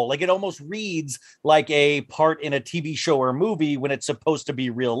 great role. Like, it almost reads like a part in a TV show or movie when it's supposed to be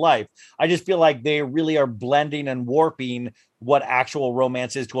real life. I just feel like they really are blending and warping what actual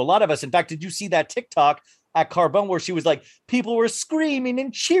romance is to a lot of us. In fact, did you see that TikTok at Carbone where she was like, people were screaming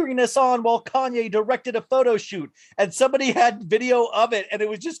and cheering us on while Kanye directed a photo shoot and somebody had video of it and it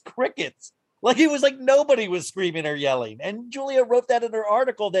was just crickets. Like, it was like nobody was screaming or yelling. And Julia wrote that in her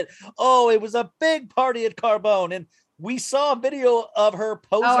article that, it was a big party at Carbone. And we saw a video of her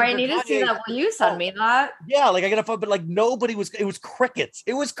posing. Oh, I need to see that. Will you send me that? Yeah, like I got a phone, but like nobody was, it was crickets.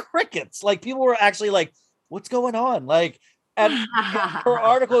 It was crickets. Like, people were actually like, what's going on? Like, and her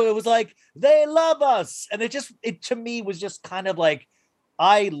article, it was like, they love us. And it to me was just kind of like,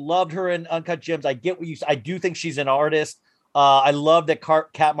 I loved her in Uncut Gems. I get what I do think she's an artist. I love that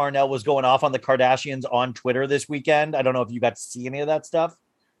Kat Marnell was going off on the Kardashians on Twitter this weekend. I don't know if you got to see any of that stuff.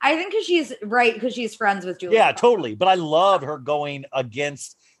 I think because she's friends with Julie. Yeah, totally. But I love her going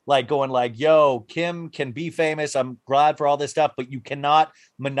against, yo, Kim can be famous. I'm glad for all this stuff, but you cannot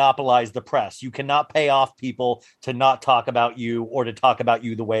monopolize the press. You cannot pay off people to not talk about you or to talk about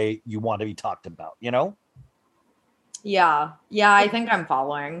you the way you want to be talked about, you know? Yeah. Yeah, I think I'm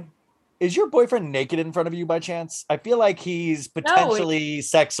following. Is your boyfriend naked in front of you by chance? I feel like he's potentially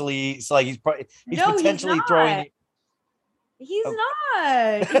sexily, it's like he's potentially throwing. He's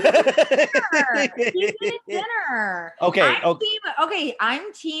not. He's at dinner. Okay.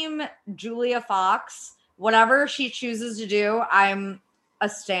 I'm team Julia Fox. Whatever she chooses to do, I'm a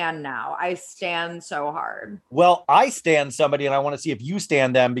stan now. I stan so hard. Well, I stan somebody, and I want to see if you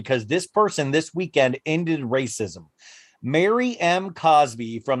stan them, because this person this weekend ended racism. Mary M.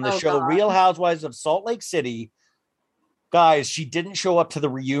 Cosby from the show Real Housewives of Salt Lake City. Guys, she didn't show up to the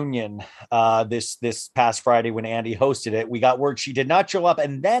reunion this past Friday when Andy hosted it. We got word she did not show up.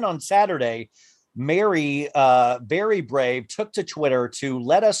 And then on Saturday, Mary, very brave, took to Twitter to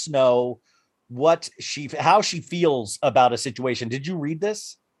let us know how she feels about a situation. Did you read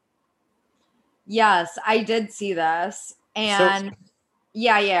this? Yes, I did see this. And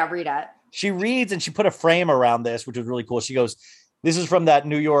yeah, read it. She reads, and she put a frame around this, which was really cool. She goes, this is from that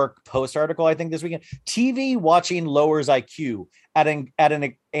New York Post article, I think, this weekend. TV watching lowers IQ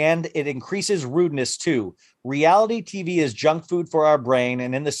and it increases rudeness too. Reality TV is junk food for our brain,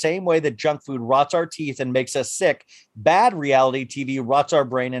 and in the same way that junk food rots our teeth and makes us sick, bad reality TV rots our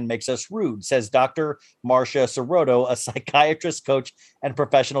brain and makes us rude, says Dr. Marcia Soroto, a psychiatrist, coach, and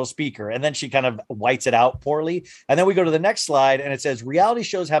professional speaker. And then she kind of whites it out poorly. And then we go to the next slide, and it says, reality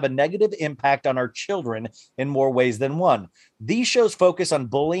shows have a negative impact on our children in more ways than one. These shows focus on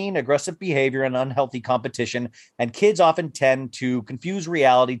bullying, aggressive behavior, and unhealthy competition, and kids often tend to confuse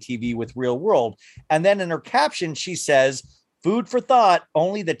reality TV with real world. And then in her caption, she says, food for thought,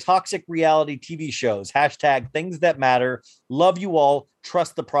 only the toxic reality TV shows. Hashtag things that matter. Love you all.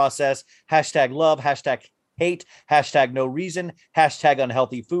 Trust the process. Hashtag love. Hashtag hate. Hashtag no reason. Hashtag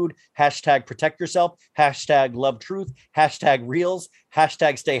unhealthy food. Hashtag protect yourself. Hashtag love truth. Hashtag reels.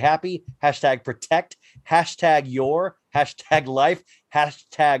 Hashtag stay happy. Hashtag protect. Hashtag your. Hashtag life.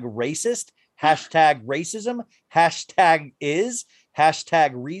 Hashtag racist. Hashtag racism. Hashtag is.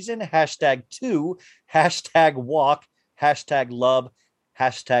 Hashtag reason. Hashtag two. Hashtag walk. Hashtag love.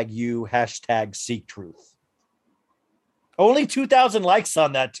 Hashtag you. Hashtag seek truth. Only 2,000 likes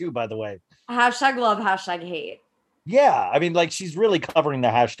on that too, by the way. Hashtag love. Hashtag hate. Yeah. I mean, like, she's really covering the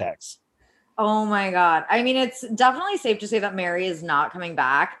hashtags. Oh my God. I mean, it's definitely safe to say that Mary is not coming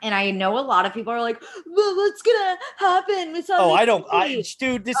back. And I know a lot of people are like, well, what's going to happen with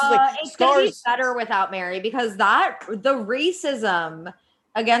dude, this is like it's going to be better without Mary, because the racism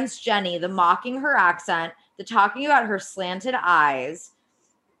against Jenny, the mocking her accent, the talking about her slanted eyes,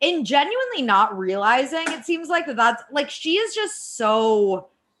 and genuinely not realizing, it seems like that's like, she is just so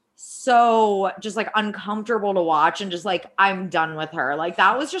just like uncomfortable to watch, and just like, I'm done with her. Like,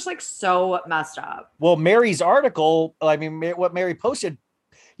 that was just like so messed up. Well, Mary's article, I mean, what Mary posted,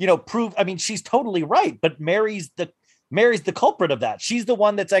 proved, I mean, she's totally right, but Mary's the culprit of that. She's the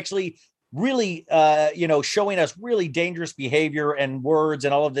one that's actually really, showing us really dangerous behavior and words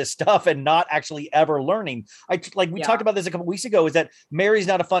and all of this stuff, and not actually ever learning. We talked about this a couple weeks ago, is that Mary's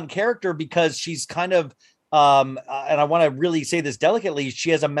not a fun character because she's kind of, and I want to really say this delicately,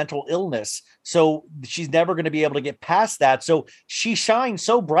 she has a mental illness. So she's never going to be able to get past that. So she shines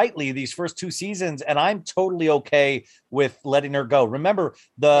so brightly these first two seasons, and I'm totally okay with letting her go. Remember,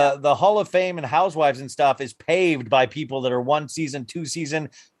 the Hall of Fame and Housewives and stuff is paved by people that are 1 season, 2 season.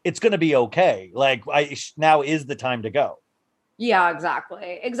 It's going to be okay. Like, now is the time to go. Yeah,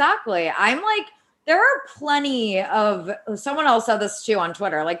 exactly. I'm like, there are plenty of, someone else said this too on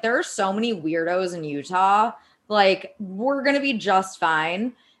Twitter, like, there are so many weirdos in Utah. Like, we're going to be just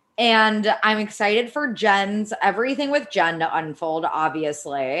fine. And I'm excited for everything with Jen to unfold,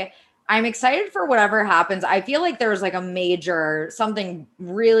 obviously. I'm excited for whatever happens. I feel like there's like something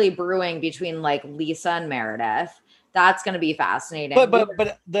really brewing between like Lisa and Meredith. That's going to be fascinating. But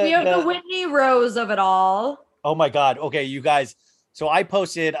the Whitney Rose of it all. Oh my God. Okay, you guys. So I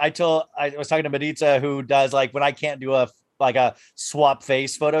posted, I was talking to Maritza, who does, like, when I can't do a swap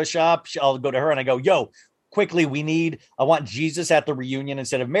face Photoshop, I'll go to her and I go, yo, quickly, I want Jesus at the reunion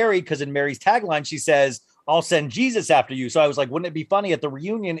instead of Mary, because in Mary's tagline, she says, I'll send Jesus after you. So I was like, wouldn't it be funny at the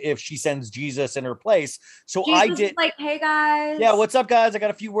reunion if she sends Jesus in her place? So Jesus I did, like, hey guys. Yeah, what's up, guys? I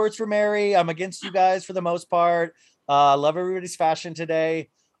got a few words for Mary. I'm against you guys for the most part. Love everybody's fashion today.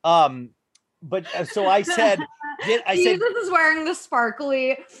 But so I said, Jesus is wearing the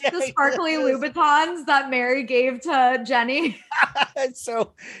sparkly Louboutins that Mary gave to Jenny.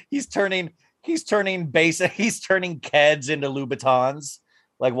 So he's turning Keds into Louboutins,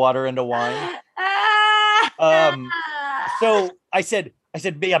 like water into wine. So I said,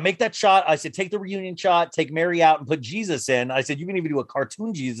 yeah, make that shot. I said, take the reunion shot, take Mary out and put Jesus in. I said, you can even do a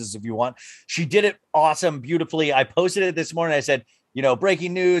cartoon Jesus if you want. She did it awesome, beautifully. I posted it this morning. I said,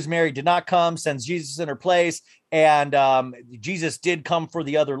 breaking news, Mary did not come, sends Jesus in her place. And Jesus did come for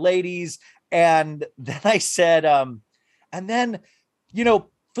the other ladies. And then I said, and then,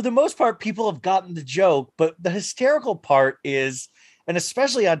 for the most part, people have gotten the joke, but the hysterical part is, and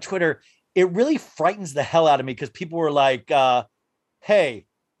especially on Twitter, it really frightens the hell out of me because people were like, hey,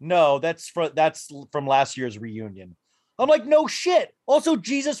 no, that's from last year's reunion. I'm like, no shit. Also,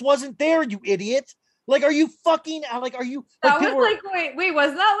 Jesus wasn't there, you idiot. Like, are you fucking like, are you? That was like, wait,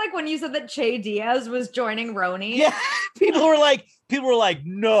 wasn't that like when you said that Che Diaz was joining Roni? Yeah. People were like,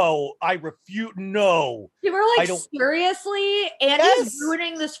 no, I refute. No. People were like, seriously? Andy's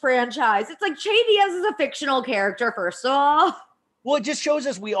ruining this franchise. It's like Che Diaz is a fictional character, first of all. Well, it just shows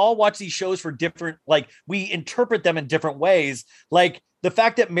us we all watch these shows for different, like we interpret them in different ways. Like the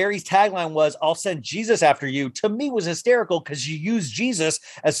fact that Mary's tagline was, I'll send Jesus after you, to me was hysterical because you use Jesus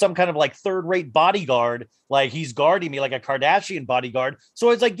as some kind of like third-rate bodyguard. Like he's guarding me like a Kardashian bodyguard. So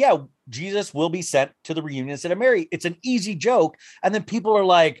it's like, yeah, Jesus will be sent to the reunion instead of Mary. It's an easy joke. And then people are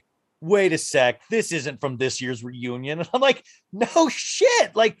like, wait a sec, this isn't from this year's reunion. And I'm like, no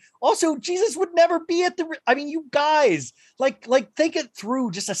shit. Like, also, Jesus would never be at you guys, like think it through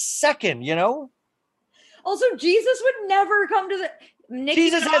just a second, Also, Jesus would never come to the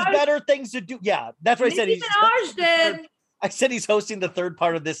Jesus has better things to do. Yeah, that's what I said. I said he's hosting the third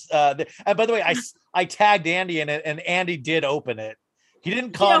part of this. And by the way, I tagged Andy in it, and Andy did open it. He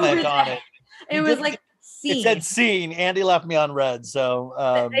didn't comment on it. It was like, scene. It said scene. Andy left me on red. So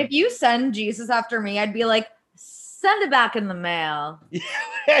if you send Jesus after me, I'd be like, send it back in the mail.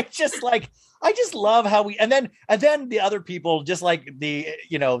 I just love how and then the other people, just like the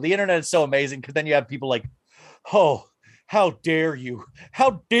internet is so amazing because then you have people like, oh, how dare you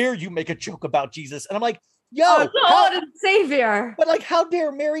make a joke about Jesus? And I'm like, yo, Lord and Savior. But like, how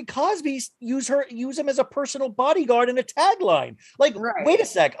dare Mary Cosby use him as a personal bodyguard in a tagline? Like, Wait a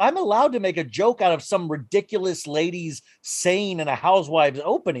sec, I'm allowed to make a joke out of some ridiculous lady's saying in a Housewives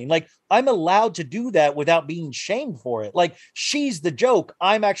opening. Like, I'm allowed to do that without being shamed for it. Like, she's the joke.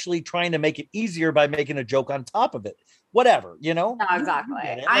 I'm actually trying to make it easier by making a joke on top of it. Whatever, No,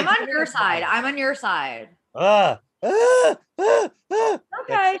 exactly. I'm on your side. I'm on your side.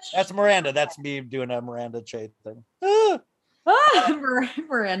 Okay. That's Miranda. That's me doing a Miranda Che thing.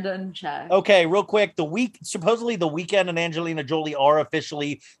 Miranda and Che. Okay, real quick. Supposedly the Weeknd and Angelina Jolie are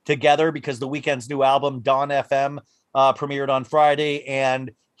officially together because the Weeknd's new album, Dawn FM, premiered on Friday, and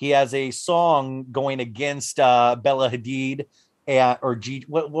he has a song going against Bella Hadid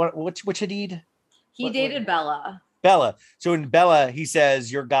which Hadid? He dated Bella. So in Bella, he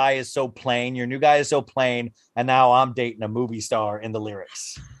says, your guy is so plain. Your new guy is so plain. And now I'm dating a movie star in the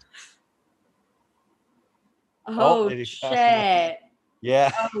lyrics. Oh shit.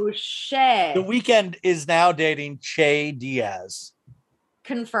 Yeah. Oh, shit. The Weeknd is now dating Che Diaz.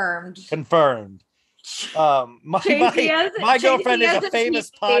 Confirmed. My girlfriend is a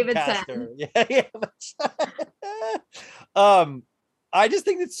famous podcaster. Yeah. I just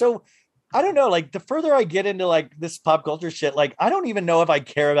think it's so... I don't know, like the further I get into like this pop culture shit, like I don't even know if I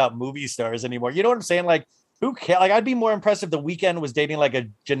care about movie stars anymore. You know what I'm saying? Like who cares? Like I'd be more impressed if the Weeknd was dating like a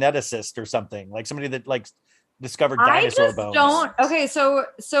geneticist or something, like somebody that like discovered dinosaur bones. Okay, so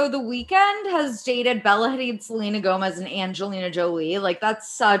the Weeknd has dated Bella Hadid, Selena Gomez, and Angelina Jolie. Like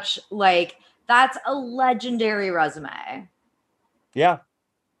that's that's a legendary resume. Yeah.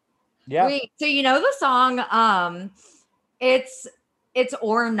 Wait, so you know the song? It's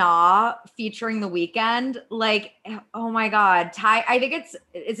Or Nah featuring The Weeknd. Like, oh my God. I think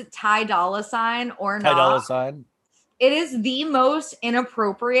is it Ty Dolla $ign or Nah? Ty Dolla $ign. It is the most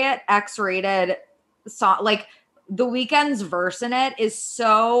inappropriate X-rated song. Like The Weeknd's verse in it is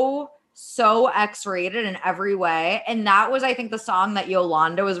so X-rated in every way. And that was, I think, the song that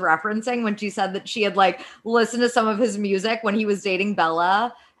Yolanda was referencing when she said that she had like listened to some of his music when he was dating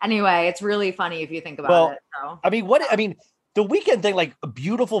Bella. Anyway, it's really funny if you think about it. So. The Weeknd thing, like a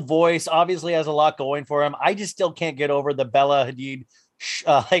beautiful voice, obviously has a lot going for him. I just still can't get over the Bella Hadid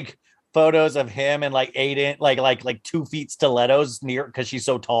like photos of him and like 8 inch, like 2 feet stilettos near because she's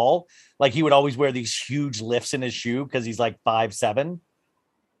so tall. Like he would always wear these huge lifts in his shoe because he's like 5'7".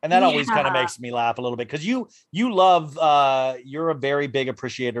 And that always kind of makes me laugh a little bit because you love you're a very big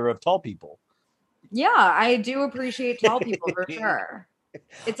appreciator of tall people. Yeah, I do appreciate tall people for sure.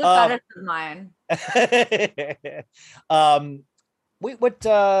 It's a fetish of mine. Wait, what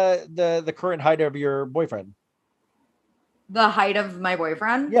the current height of your boyfriend? The height of my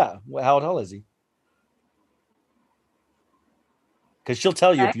boyfriend? Yeah. How tall is he? Because she'll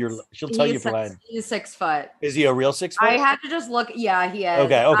tell you if you're lying. He's 6 foot. Is he a real 6 foot? I had to just look. Yeah, he is.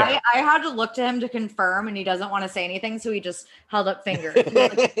 Okay. I had to look to him to confirm, and he doesn't want to say anything, so he just held up fingers.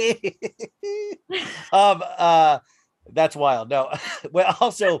 That's wild. No. Well,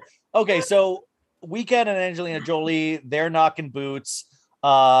 also, okay, so Weeknd and Angelina Jolie, they're knocking boots.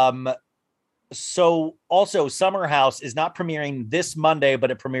 So also Summer House is not premiering this Monday,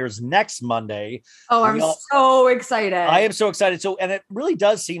 but it premieres next Monday. Oh, I'm so excited. I am so excited. So, and it really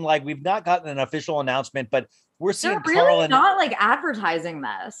does seem like we've not gotten an official announcement, but we're seeing They're really not like advertising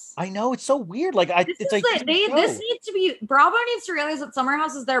this. I know, it's so weird. Like this needs to be Bravo needs to realize that Summer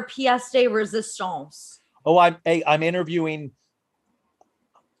House is their pièce de résistance. Oh, I'm interviewing.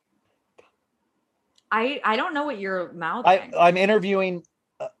 I don't know what you're mouthing. I'm interviewing.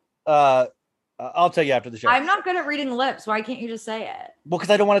 I'll tell you after the show. I'm not good at reading lips. Why can't you just say it? Well,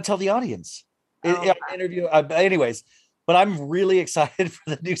 because I don't want to tell the audience. Interview. Anyways, but I'm really excited for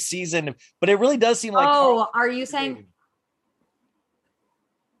the new season. But it really does seem like. Oh, are you saying?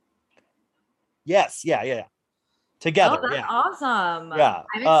 Yes. Yeah. Together. Oh, that's awesome. Yeah.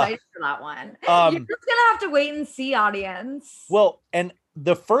 I'm excited for that one. You're just gonna have to wait and see, audience. Well, and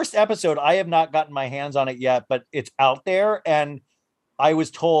the first episode, I have not gotten my hands on it yet, but it's out there, and I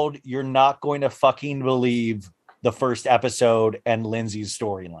was told you're not going to fucking believe the first episode and Lindsay's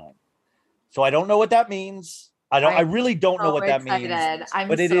storyline. So I don't know what that means. I really don't know what that means.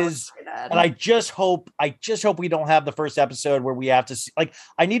 But it is, and I just hope we don't have the first episode where we have to see, like,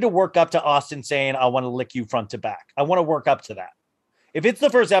 I need to work up to Austin saying, I want to lick you front to back. I want to work up to that. If it's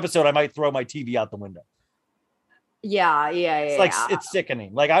the first episode, I might throw my TV out the window. Yeah. It's like, it's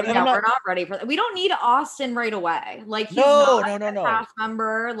sickening. Like, we're not ready for that. We don't need Austin right away. Like, he's no. Cast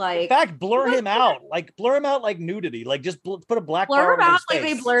member. Like, in fact, blur him out. Like, blur him out like nudity. Like, just put a black blur bar him over out his like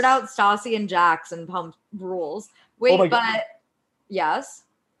face. they blurred out Stassi and Jax and Pump Rules. Wait, but God. Yes.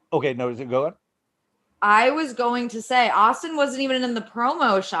 Okay, no, is it going? I was going to say Austin wasn't even in the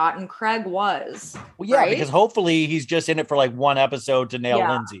promo shot, and Craig was. Well, yeah, right? because hopefully he's just in it for like one episode to nail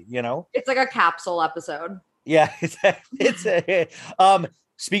Lindsay. You know, it's like a capsule episode. Yeah, it's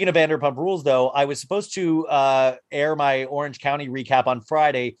speaking of Vanderpump Rules, though, I was supposed to air my Orange County recap on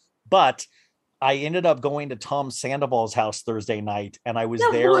Friday, but I ended up going to Tom Sandoval's house Thursday night, and I was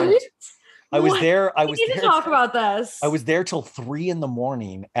there. I was there. We need to talk about this. I was there till 3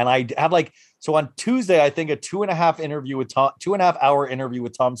 a.m, and I have so on Tuesday, I think a 2.5 hour interview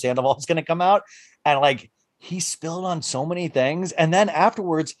with Tom Sandoval is going to come out, and he spilled on so many things, and then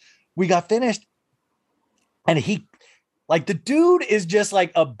afterwards we got finished. And he, the dude is just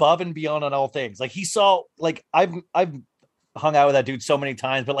above and beyond on all things. He saw, I've hung out with that dude so many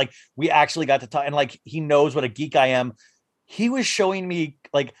times, but we actually got to talk, and he knows what a geek I am. He was showing me,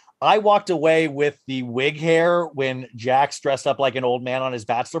 I walked away with the wig hair when Jax dressed up like an old man on his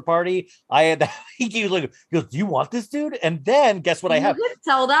bachelor party. I had that. He was like, "Do you want this, dude?" And then guess what I have? You could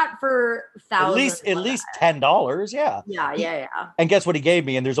sell that for thousands. At least $10. Yeah. Yeah. And guess what he gave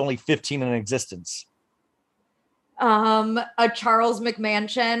me? And there's only 15 in existence. A Charles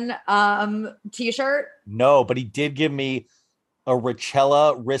McMansion t-shirt. No, but he did give me a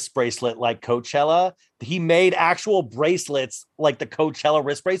Richella wrist bracelet like Coachella. He made actual bracelets like the Coachella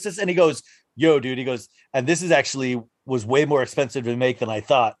wrist bracelets, and he goes, "Yo, dude," he goes, "and this is actually was way more expensive to make than I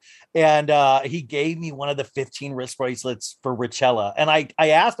thought." And he gave me one of the 15 wrist bracelets for Richella, and I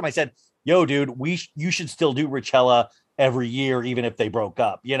asked him, I said, "Yo, dude, you should still do Richella every year, even if they broke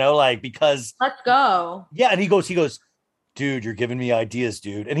up, because let's go." Yeah. And he goes, "Dude, you're giving me ideas,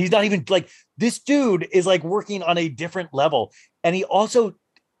 dude." And he's not even this dude is working on a different level. And he also,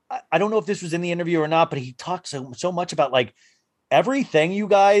 I don't know if this was in the interview or not, but he talked so much about everything you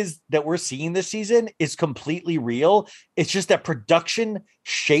guys that we're seeing this season is completely real. It's just that production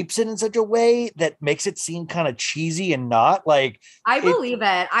shapes it in such a way that makes it seem kind of cheesy and not I believe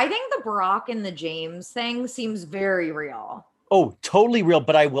it. I think the Brock and the James thing seems very real. Oh, totally real.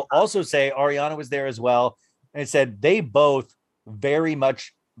 But I will also say Ariana was there as well. And it said they both very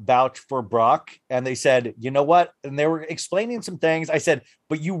much vouch for Brock. And they said, you know what? And they were explaining some things. I said,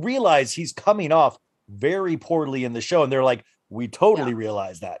 but you realize he's coming off very poorly in the show. And they're like, we totally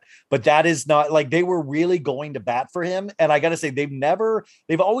realize that. But that is not they were really going to bat for him. And I got to say,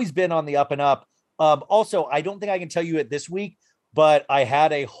 they've always been on the up and up. Also, I don't think I can tell you it this week, but I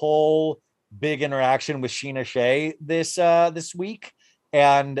had a whole big interaction with Sheena Shea this week,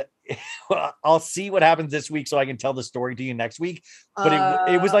 and I'll see what happens this week so I can tell the story to you next week. But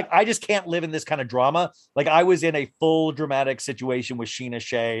it was like, I just can't live in this kind of drama. Like, I was in a full dramatic situation with Sheena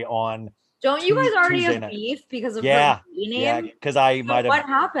Shea on Don't you guys already Tuesday have night. beef because of Yeah, her name? yeah, because I might have. What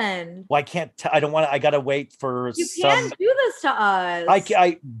happened? Well, I can't. I don't want to. I gotta wait for. You can't do this to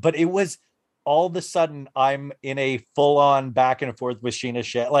us. But it was all of a sudden I'm in a full-on back and forth with Sheena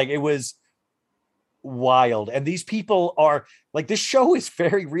Shea. Like, it was wild. And these people are like, this show is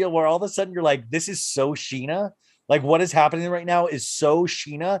very real, where all of a sudden you're like, this is so Sheena. Like, what is happening right now is so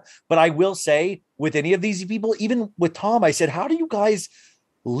Sheena. But I will say, with any of these people, even with Tom, I said, how do you guys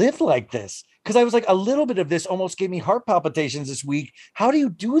live like this? Because I was like, a little bit of this almost gave me heart palpitations this week. How do you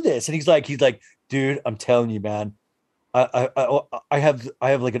do this? And he's like, dude, I'm telling you, man, I have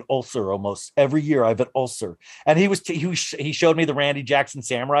like an ulcer almost every year. I have an ulcer. And he showed me the Randy Jackson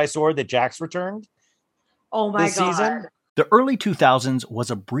samurai sword that Jax returned. Oh my God. Season. The early 2000s was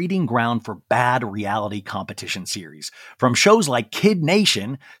a breeding ground for bad reality competition series. From shows like Kid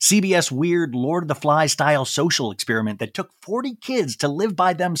Nation, CBS' weird Lord of the Flies style social experiment that took 40 kids to live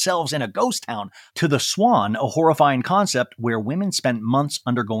by themselves in a ghost town, to The Swan, a horrifying concept where women spent months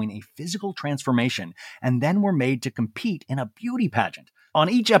undergoing a physical transformation and then were made to compete in a beauty pageant. On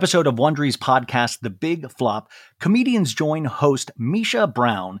each episode of Wondery's podcast, The Big Flop, comedians join host Misha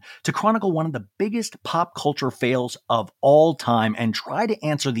Brown to chronicle one of the biggest pop culture fails of all time and try to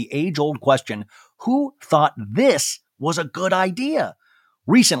answer the age-old question, who thought this was a good idea?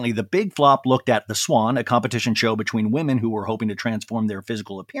 Recently, The Big Flop looked at The Swan, a competition show between women who were hoping to transform their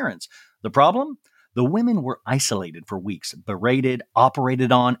physical appearance. The problem? The women were isolated for weeks, berated,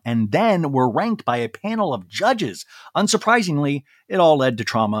 operated on, and then were ranked by a panel of judges. Unsurprisingly, it all led to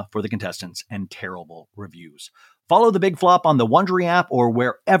trauma for the contestants and terrible reviews. Follow The Big Flop on the Wondery app or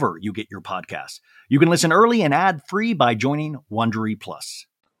wherever you get your podcasts. You can listen early and ad-free by joining Wondery Plus.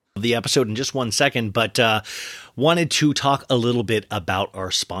 The episode in just 1 second, but wanted to talk a little bit about our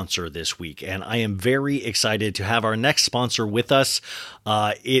sponsor this week, and I am very excited to have our next sponsor with us.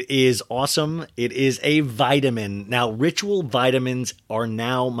 It is awesome. It is a vitamin. Now, Ritual vitamins are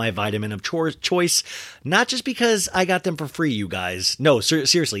now my vitamin of choice, not just because I got them for free, you guys. No,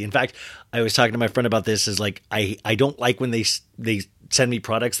 seriously. In fact, I was talking to my friend about this. Is like, I don't like when they send me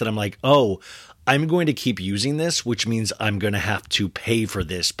products that I'm like, oh, I'm going to keep using this, which means I'm going to have to pay for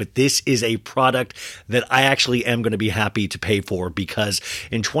this. But this is a product that I actually am going to be happy to pay for, because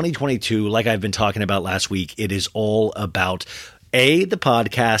in 2022, like I've been talking about last week, it is all about A, the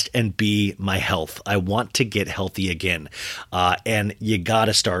podcast, and B, my health. I want to get healthy again. And you got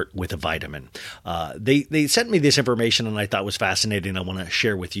to start with a vitamin. They sent me this information and I thought was fascinating. I want to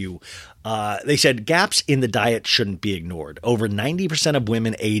share with you. They said gaps in the diet shouldn't be ignored. Over 90% of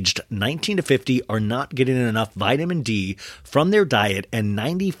women aged 19 to 50 are not getting enough vitamin D from their diet, and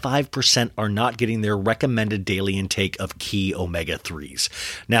 95% are not getting their recommended daily intake of key omega-3s.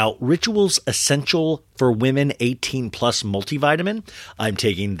 Now, Ritual's Essential for Women 18 Plus multivitamin, I'm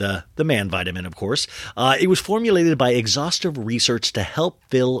taking the man vitamin, of course. It was formulated by exhaustive research to help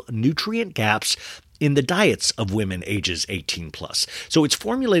fill nutrient gaps in the diets of women ages 18 plus. So it's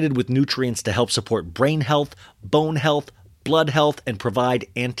formulated with nutrients to help support brain health, bone health, blood health, and provide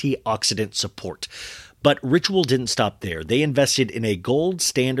antioxidant support. But Ritual didn't stop there. They invested in a gold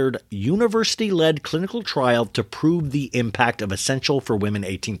standard university-led clinical trial to prove the impact of Essential for Women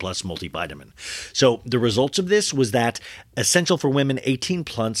 18 Plus multivitamin. So the results of this was that Essential for Women 18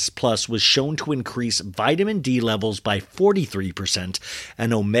 Plus was shown to increase vitamin D levels by 43%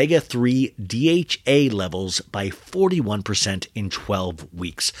 and omega-3 DHA levels by 41% in 12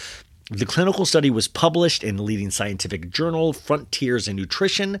 weeks. The clinical study was published in the leading scientific journal, Frontiers in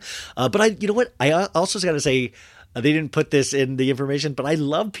Nutrition. But you know what? I also got to say, they didn't put this in the information, but I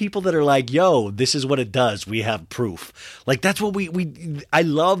love people that are like, yo, this is what it does. We have proof. Like, that's what I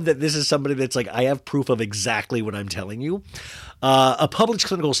love that this is somebody that's like, I have proof of exactly what I'm telling you. A published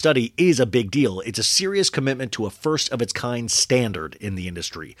clinical study is a big deal. It's a serious commitment to a first-of-its-kind standard in the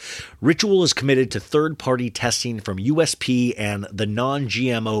industry. Ritual is committed to third-party testing from USP and the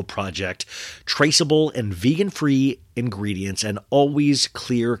Non-GMO Project, traceable and vegan-free ingredients, and always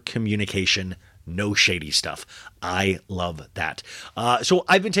clear communication. No shady stuff. I love that. So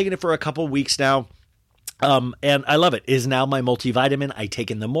I've been taking it for a couple weeks now. And I love it. It is now my multivitamin I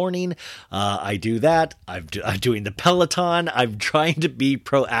take in the morning. I do that. I'm doing the Peloton. I'm trying to be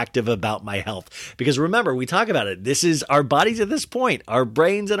proactive about my health because remember, we talk about it. This is our bodies at this point. Our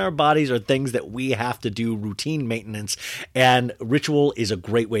brains and our bodies are things that we have to do routine maintenance, and Ritual is a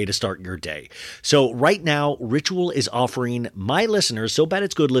great way to start your day. So right now, Ritual is offering my listeners, So Bad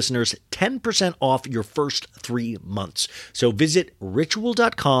It's Good listeners, 10% off your first 3 months. So visit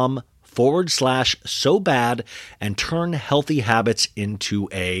ritual.com/so bad and turn healthy habits into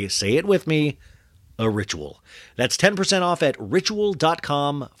say it with me, a ritual. That's 10% off at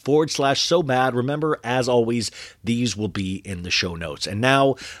ritual.com/so bad. Remember, as always, these will be in the show notes. And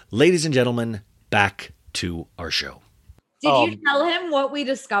now, ladies and gentlemen, back to our show. Did you tell him what we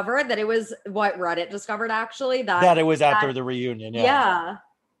discovered? That it was what Reddit discovered, actually? That it was after the reunion. Yeah.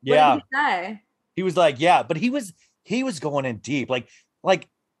 Yeah. What did he say? He was like, yeah, but he was going in deep. Like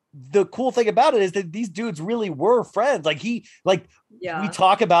the cool thing about it is that these dudes really were friends. We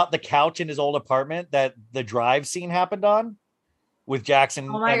talk about the couch in his old apartment that the drive scene happened on with Jackson.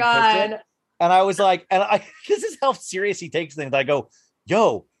 Oh my and God. Kristen. And I was like, this is how serious he takes things. I go,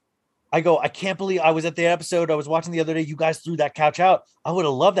 I can't believe I was at the episode I was watching the other day. You guys threw that couch out. I would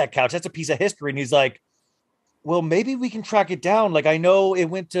have loved that couch. That's a piece of history. And he's like, well, maybe we can track it down. Like, I know it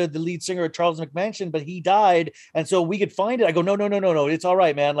went to the lead singer of Charles McMansion, but he died. And so we could find it. I go, no. It's all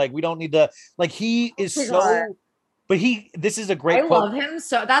right, man. Like, we don't need to, like, he is this is a great quote. Love him.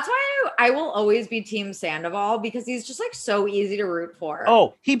 So that's why I will always be team Sandoval, because he's just like so easy to root for.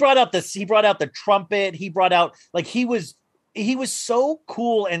 Oh, he brought out the trumpet. He brought out, like, he was so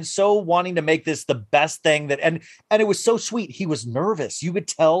cool and so wanting to make this the best thing and it was so sweet. He was nervous. You could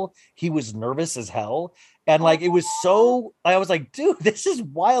tell he was nervous as hell. And like, it was so, I was like, dude, this is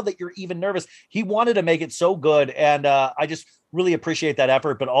wild that you're even nervous. He wanted to make it so good. And I just really appreciate that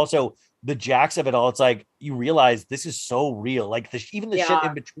effort, but also the jacks of it all. It's like, you realize this is so real. Like even the shit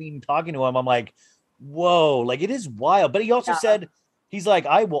in between talking to him, I'm like, whoa, like it is wild. But he also said, he's like,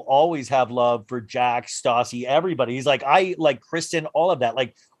 I will always have love for Jack, Stassi, everybody. He's like, I like Kristen, all of that.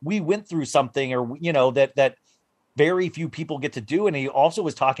 Like we went through something, or, you know, that very few people get to do. And he also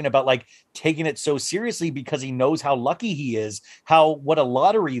was talking about like taking it so seriously because he knows how lucky he is, what a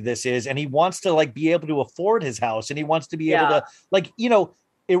lottery this is. And he wants to like be able to afford his house, and he wants to be able to, like, you know,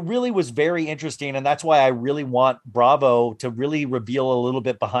 it really was very interesting. And that's why I really want Bravo to really reveal a little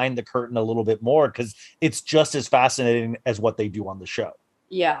bit behind the curtain a little bit more, because it's just as fascinating as what they do on the show.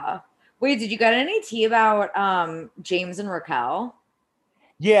 Yeah. Wait, did you get any tea about James and Raquel?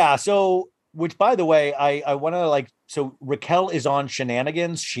 Yeah. So, which, by the way, I want to so Raquel is on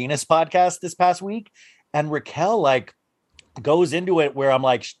Shenanigans, Sheena's podcast this past week. And Raquel like goes into it where I'm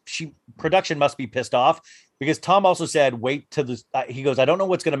like, production must be pissed off, because Tom also said, wait to the, he goes, I don't know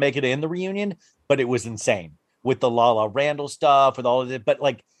what's going to make it in the reunion, but it was insane with the Lala Randall stuff, with all of it. But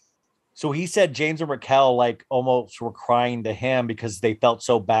like, so he said James and Raquel like almost were crying to him because they felt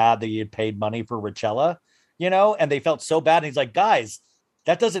so bad that he had paid money for Rachella, you know, and they felt so bad. And he's like, guys,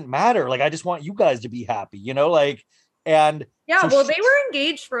 that doesn't matter. Like, I just want you guys to be happy, you know, like, and yeah, well, they were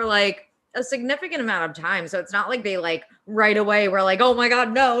engaged for like a significant amount of time. So it's not like they like right away were like, oh my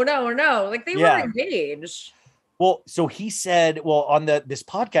God, no. Like they were engaged. Well, so he said, on this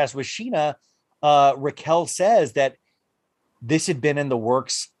podcast with Sheena, Raquel says that this had been in the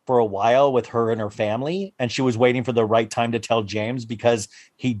works for a while with her and her family, and she was waiting for the right time to tell James because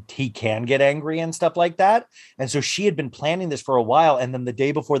he can get angry and stuff like that. And so she had been planning this for a while. And then the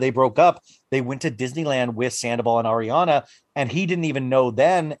day before they broke up, they went to Disneyland with Sandoval and Ariana, and he didn't even know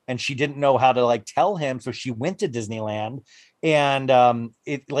then. And she didn't know how to like tell him. So she went to Disneyland, and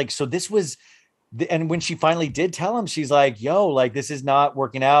so this was, and when she finally did tell him, she's like, yo, like, this is not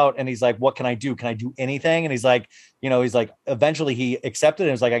working out. And he's like, what can I do? Can I do anything? And he's like, you know, eventually he accepted it.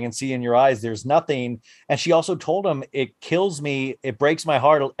 It was like, I can see in your eyes, there's nothing. And she also told him, it kills me. It breaks my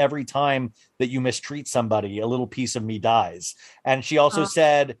heart every time that you mistreat somebody, a little piece of me dies. And she also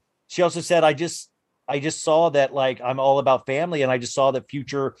said, I just saw that, like, I'm all about family. And I just saw that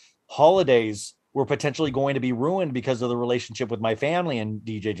future holidays were potentially going to be ruined because of the relationship with my family and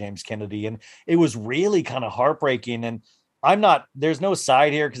DJ James Kennedy. And it was really kind of heartbreaking. And there's no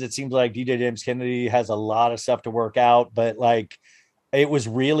side here, because it seems like DJ James Kennedy has a lot of stuff to work out, but like, it was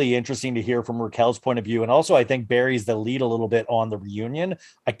really interesting to hear from Raquel's point of view. And also I think Barry's the lead a little bit on the reunion.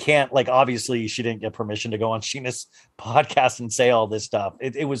 I can't, like, obviously she didn't get permission to go on Sheena's podcast and say all this stuff.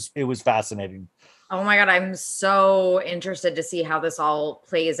 It was fascinating. Oh my God, I'm so interested to see how this all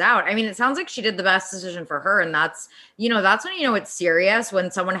plays out. I mean, it sounds like she did the best decision for her. And that's, that's when it's serious, when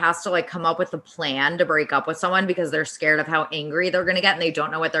someone has to like come up with a plan to break up with someone because they're scared of how angry they're going to get and they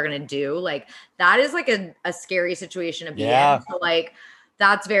don't know what they're going to do. Like, that is like a scary situation to be in. So, like,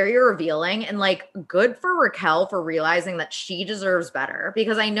 that's very revealing and like good for Raquel for realizing that she deserves better,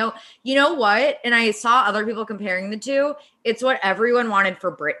 because I know, you know what? And I saw other people comparing the two. It's what everyone wanted for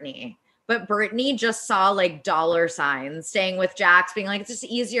Brittany. But Brittany just saw like dollar signs staying with Jax, being like, it's just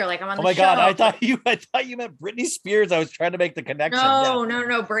easier. Like, I'm on the show. Oh my God. I thought you meant Britney Spears. I was trying to make the connection.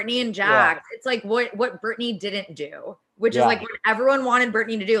 No. Brittany and Jax. Yeah. It's like what Brittany didn't do, which is like what everyone wanted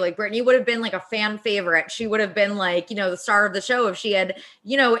Brittany to do. Like, Brittany would have been like a fan favorite. She would have been like, the star of the show if she had,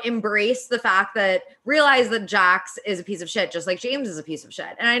 embraced the fact that, realized that Jax is a piece of shit, just like James is a piece of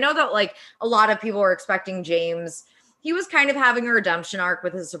shit. And I know that like a lot of people were expecting James. He was kind of having a redemption arc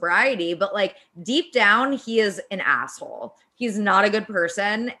with his sobriety, but like deep down, he is an asshole. He's not a good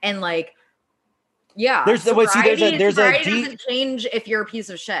person. And like, there's a deep, doesn't change if you're a piece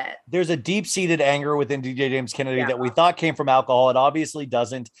of shit. There's a deep-seated anger within DJ James Kennedy that we thought came from alcohol. It obviously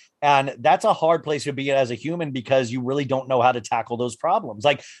doesn't. And that's a hard place to be as a human, because you really don't know how to tackle those problems.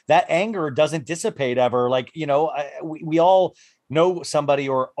 Like, that anger doesn't dissipate ever. Like, we all know somebody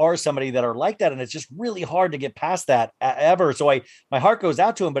or are somebody that are like that, and it's just really hard to get past that ever. So my heart goes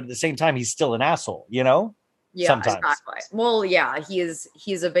out to him, but at the same time, he's still an asshole, Yeah, sometimes. Exactly. Well, yeah,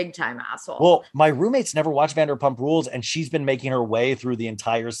 he's a big time asshole. Well, my roommate's never watched Vanderpump Rules, and she's been making her way through the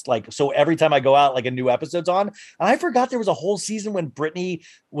entire, like, so every time I go out, like, a new episode's on. And I forgot there was a whole season when Brittany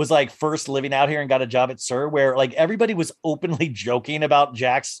was like first living out here and got a job at SUR, where like everybody was openly joking about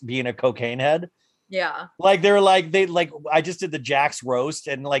Jax being a cocaine head. Yeah. Like, I just did the Jax roast,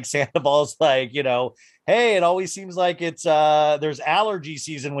 and like Sandoval's like, hey, it always seems like it's there's allergy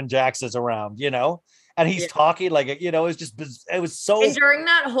season when Jax is around, and he's talking like, it was so. And during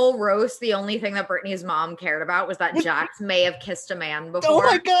that whole roast, the only thing that Brittany's mom cared about was that Jax may have kissed a man before. Oh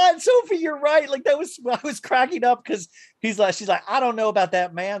my God, Sophie, you're right. Like, I was cracking up because she's like, I don't know about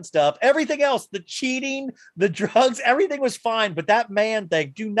that man stuff. Everything else, the cheating, the drugs, everything was fine. But that man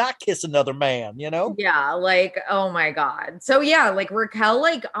thing, do not kiss another man, Yeah, like, oh my God. So yeah, like Raquel,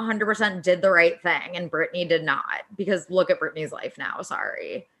 like 100% did the right thing, and Brittany did not, because look at Brittany's life now.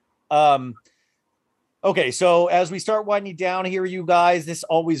 Sorry. Okay, so as we start winding down here, you guys, this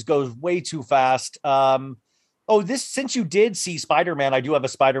always goes way too fast. Since you did see Spider-Man, I do have a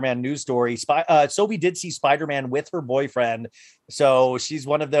Spider-Man news story. Sophie did see Spider-Man with her boyfriend. So she's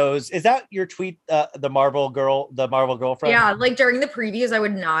one of those. Is that your tweet, the Marvel girlfriend? Yeah, like during the previews, I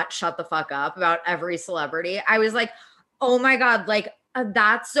would not shut the fuck up about every celebrity. I was like, oh my God, like,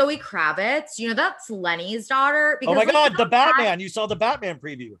 that's Zoe Kravitz. That's Lenny's daughter. Because, oh my God, the Batman. You saw the Batman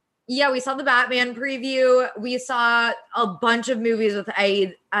preview. Yeah, we saw the Batman preview. We saw a bunch of movies with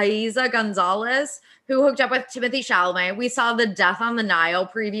Aiza Gonzalez, who hooked up with Timothée Chalamet. We saw the Death on the Nile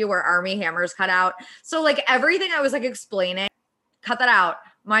preview where Armie Hammer's cut out. So like everything I was like explaining, cut that out.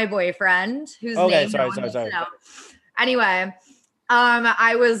 My boyfriend, whose name. Sorry. Anyway,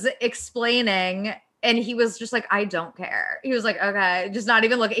 I was explaining, and he was just like, I don't care. He was like, okay, just not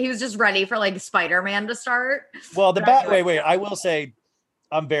even looking. He was just ready for like Spider-Man to start. Well, wait. I will say,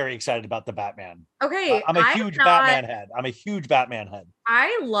 I'm very excited about the Batman. Okay. I'm a huge Batman head.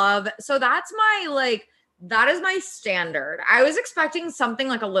 So that is my standard. I was expecting something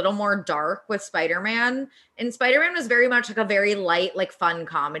like a little more dark with Spider-Man, and Spider-Man was very much like a very light, like fun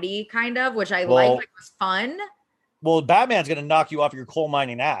comedy kind of, which I liked, like was fun. Well, Batman's going to knock you off your coal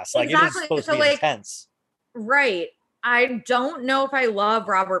mining ass. Like, exactly. It is supposed to be intense. Right. I don't know if I love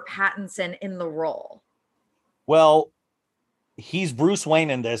Robert Pattinson in the role. Well, he's Bruce Wayne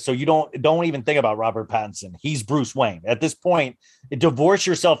in this, so you don't even think about Robert Pattinson. He's Bruce Wayne. At this point, divorce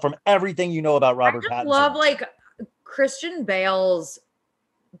yourself from everything you know about Robert Pattinson. I love like Christian Bale's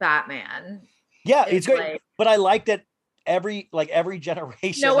Batman. Yeah, it's great. Like, but I like that every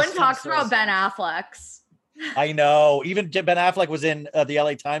generation. No one talks about Ben Affleck's. I know. Even Ben Affleck was in the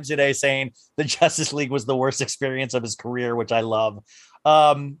LA Times today saying the Justice League was the worst experience of his career, which I love.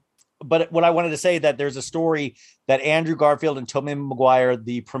 But what I wanted to say, that there's a story that Andrew Garfield and Tobey Maguire,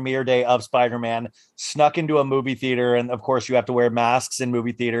 the premiere day of Spider-Man, snuck into a movie theater. And of course you have to wear masks in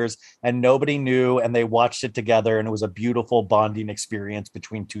movie theaters, and nobody knew. And they watched it together, and it was a beautiful bonding experience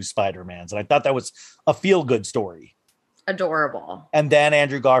between two Spider-Mans. And I thought that was a feel-good story. Adorable. And then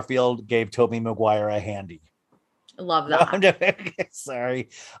Andrew Garfield gave Tobey Maguire a handy. Love that. Sorry.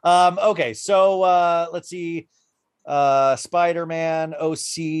 Okay. So let's see. Spider-Man,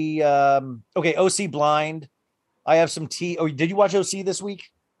 OC. OC Blind. I have some tea. Oh, did you watch OC this week?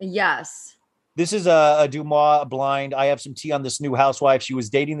 Yes. This is a Dumois blind. I have some tea on this new housewife. She was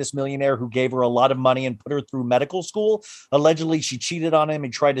dating this millionaire who gave her a lot of money and put her through medical school. Allegedly, she cheated on him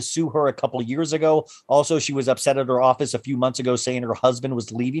and tried to sue her a couple years ago. Also, she was upset at her office a few months ago saying her husband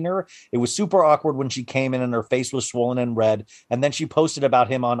was leaving her. It was super awkward when she came in and her face was swollen and red. And then she posted about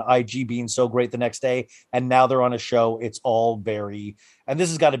him on IG being so great the next day. And now they're on a show. It's all very... And this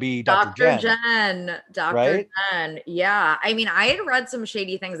has got to be Dr. Jen. Dr. Right? Jen. Yeah. I mean, I had read some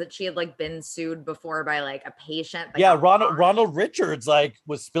shady things that she had like been sued before by like a patient. Yeah, Ronald Richards like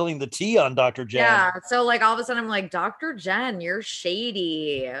was spilling the tea on Dr. Jen. Yeah. So like all of a sudden I'm like, Dr. Jen, you're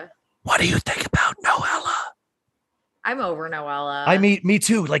shady. What do you think about Noella? I'm over Noella. I mean, me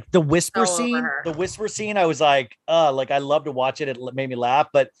too. Like the whisper So over her. scene, I was like I love to watch it. It made me laugh,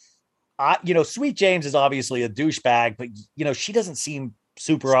 but Sweet James is obviously a douchebag, but she doesn't seem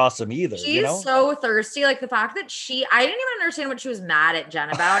super awesome either. She's so thirsty. Like the fact that I didn't even understand what she was mad at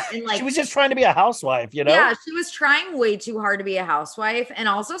Jen about. And like she was just trying to be a housewife, Yeah, she was trying way too hard to be a housewife. And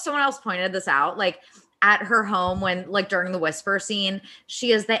also someone else pointed this out, like at her home when like during the whisper scene,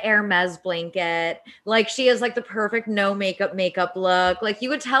 she has the Hermes blanket. Like she has like the perfect no makeup look. Like you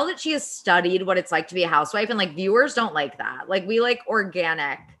could tell that she has studied what it's like to be a housewife. And like viewers don't like that. Like we like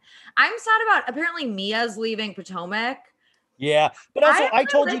organic. I'm sad about apparently Mia's leaving Potomac. Yeah, but also I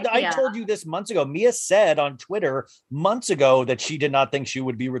told Mia. you this months ago. Mia said on Twitter months ago that she did not think she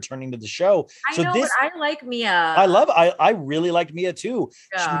would be returning to the show. I know, but I like Mia. I really liked Mia too.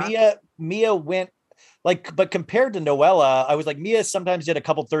 Yeah. Mia went but compared to Noella, I was like, Mia sometimes did a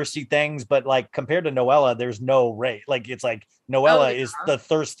couple thirsty things, but like compared to Noella, there's no rate. Like it's like Noella is the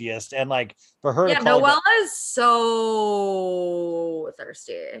thirstiest, and like for her, Noella is so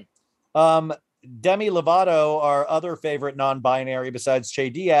thirsty. Demi Lovato, our other favorite non-binary besides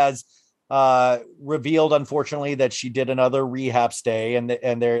Che Diaz, revealed unfortunately that she did another rehab stay, and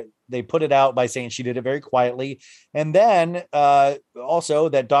they put it out by saying she did it very quietly. And then also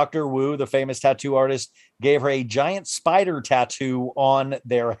that Dr. Wu, the famous tattoo artist, gave her a giant spider tattoo on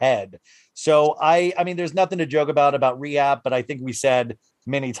their head. So I mean, there's nothing to joke about rehab, but I think we said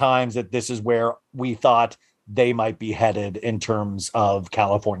many times that this is where we thought they might be headed in terms of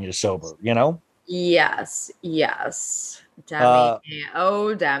California sober, Yes. Demi.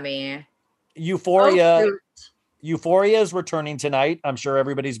 Demi. Euphoria is returning tonight. I'm sure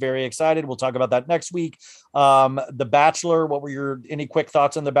everybody's very excited. We'll talk about that next week. The Bachelor. What were any quick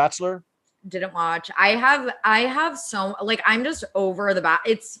thoughts on The Bachelor? Didn't watch. I have so like I'm just over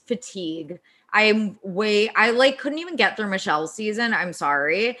it's fatigue. I couldn't even get through Michelle's season. I'm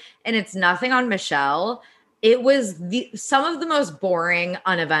sorry. And it's nothing on Michelle. It was some of the most boring,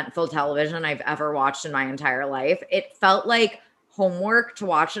 uneventful television I've ever watched in my entire life. It felt like homework to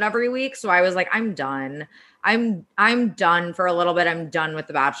watch it every week. So I was like, I'm done. I'm done for a little bit. I'm done with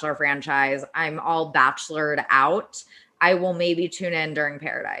the Bachelor franchise. I'm all bachelored out. I will maybe tune in during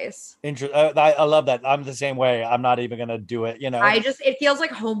Paradise. I love that. I'm the same way. I'm not even going to do it. It feels like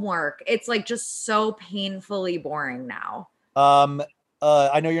homework. It's like just so painfully boring now.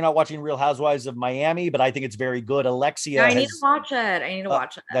 I know you're not watching Real Housewives of Miami, but I think it's very good. Alexia, I need to watch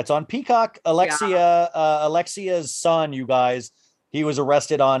it. That's on Peacock. Alexia's son, you guys, he was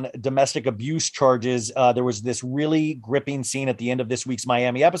arrested on domestic abuse charges. There was this really gripping scene at the end of this week's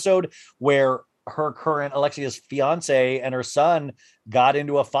Miami episode where Alexia's fiance and her son got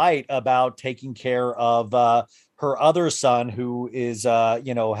into a fight about taking care of her other son, who is,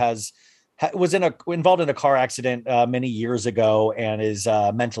 was involved in a car accident many years ago and is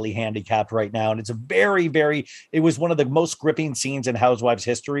mentally handicapped right now. And it's it was one of the most gripping scenes in Housewives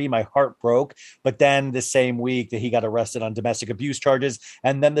history. My heart broke. But then the same week that he got arrested on domestic abuse charges,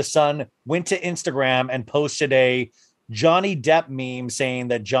 and then the son went to Instagram and posted a Johnny Depp meme saying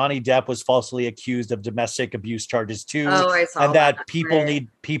that Johnny Depp was falsely accused of domestic abuse charges too. Oh, I saw and that people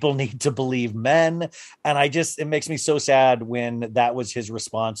need to believe men. And it makes me so sad when that was his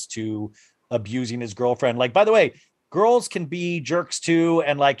response to abusing his girlfriend. Like, by the way, girls can be jerks too,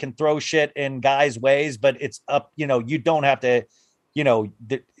 and like can throw shit in guys' ways, but it's up, you don't have to,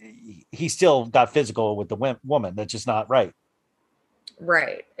 he still got physical with the woman. That's just not right.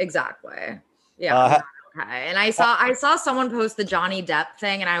 Right. Exactly. Yeah. Okay. And I saw someone post the Johnny Depp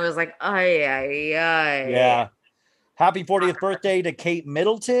thing, and I was like, yeah. Happy 40th birthday to Kate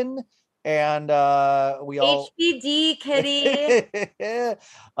Middleton. And we all HBD kitty.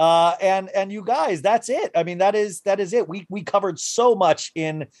 and you guys, that's it. I mean, that is it. We covered so much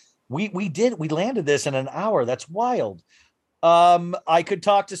we landed this in an hour. That's wild. I could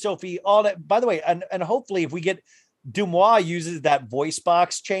talk to Sophie all that, by the way, and hopefully if we get Dumois uses that voice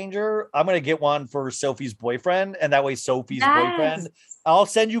box changer. I'm going to get one for Sophie's boyfriend. And that way Sophie's boyfriend, I'll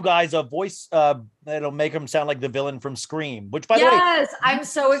send you guys a voice that'll make him sound like the villain from Scream, which by the way, I'm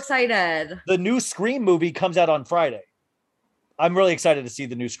so excited. The new Scream movie comes out on Friday. I'm really excited to see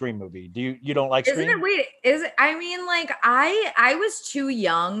the new Scream movie. You don't like Scream? I mean, like I was too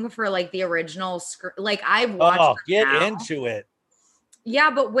young for like the original like I've watched get into it. Yeah,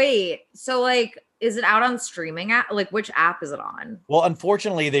 but wait. So like is it out on streaming app? Like which app is it on? Well,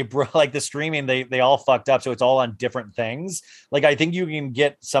 unfortunately, they like the streaming, they all fucked up. So it's all on different things. Like I think you can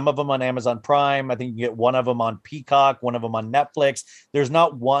get some of them on Amazon Prime. I think you can get one of them on Peacock, one of them on Netflix. There's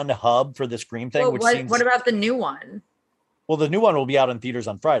not one hub for the Scream thing. Well, what about the new one? Well, the new one will be out in theaters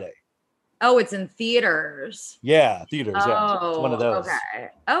on Friday. Oh, it's in theaters. Yeah, theaters. Yeah, it's one of those. Okay.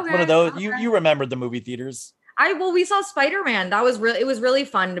 One of those. You remembered the movie theaters. We saw Spider-Man. It was really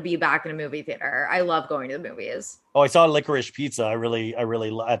fun to be back in a movie theater. I love going to the movies. Oh, I saw Licorice Pizza. I really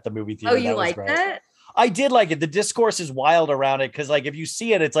at the movie theater. Oh, you liked it? I did like it. The discourse is wild around it because, like, if you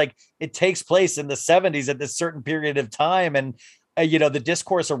see it, it's like it takes place in the 70s at this certain period of time, and the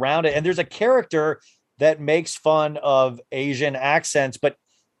discourse around it. And there's a character that makes fun of Asian accents, but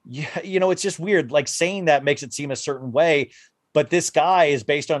it's just weird. Like saying that makes it seem a certain way. But this guy is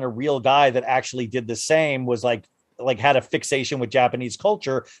based on a real guy that actually did the same, was like had a fixation with Japanese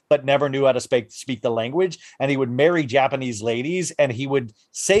culture, but never knew how to speak the language. And he would marry Japanese ladies and he would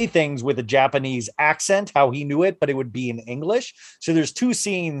say things with a Japanese accent, how he knew it, but it would be in English. So there's two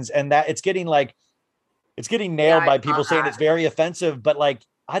scenes and that it's getting nailed by people saying it's very offensive, but like,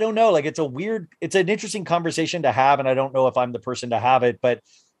 I don't know, like it's an interesting conversation to have. And I don't know if I'm the person to have it, but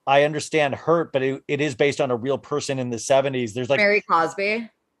I understand hurt, but it is based on a real person in the 70s. There's like Mary Cosby.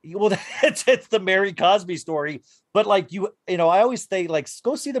 Well, it's the Mary Cosby story, but like I always say like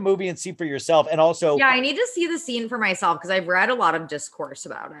go see the movie and see for yourself. And also, I need to see the scene for myself because I've read a lot of discourse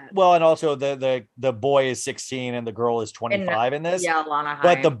about it. Well, and also the boy is 16 and the girl is 25 in this. Yeah, Lana Hyde.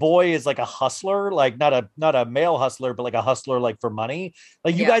 But the boy is like a hustler, like not a male hustler, but like a hustler like for money.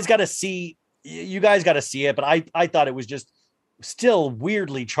 Like you guys got to see it. But I thought it was just still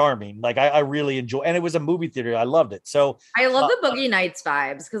weirdly charming. Like I really enjoy, and it was a movie theater. I loved it. So I love the Boogie Nights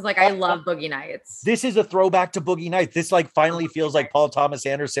vibes because like I love Boogie Nights. This is a throwback to Boogie Nights. This like finally feels like Paul Thomas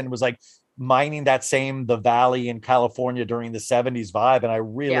Anderson was like mining the valley in California during the 70s vibe. And I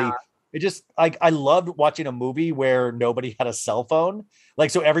really it just I loved watching a movie where nobody had a cell phone. Like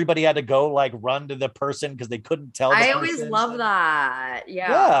so everybody had to go like run to the person because they couldn't tell. I always love that.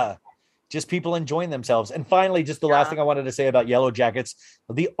 Yeah. Just people enjoying themselves. And finally, just the last thing I wanted to say about Yellowjackets.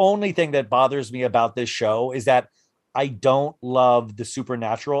 The only thing that bothers me about this show is that I don't love the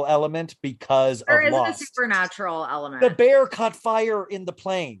supernatural element because there of isn't Lost. a supernatural element. The bear caught fire in the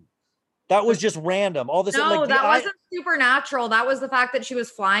plane. That was just random. All this that wasn't supernatural. That was the fact that she was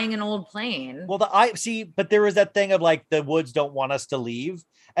flying an old plane. Well, but there was that thing of like the woods don't want us to leave.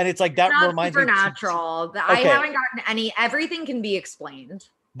 And it's like that reminds me. Supernatural. I haven't gotten everything can be explained.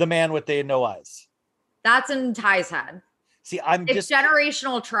 The man with the no eyes. That's in Ty's head. See, it's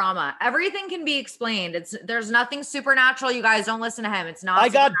generational trauma. Everything can be explained. There's nothing supernatural. You guys don't listen to him. It's not. I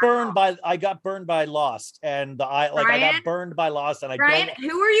got burned by Lost, and I got burned by Lost, and Brian,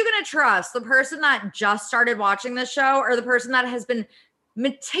 who are you going to trust? The person that just started watching this show, or the person that has been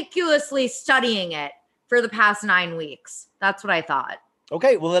meticulously studying it for the past 9 weeks? That's what I thought.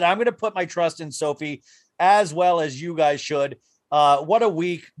 Okay, well then I'm going to put my trust in Sophie, as well as you guys should. What a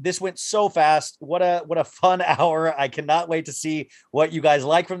week. This went so fast. What a fun hour. I cannot wait to see what you guys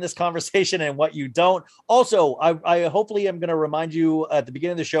like from this conversation and what you don't. Also, I hopefully am going to remind you at the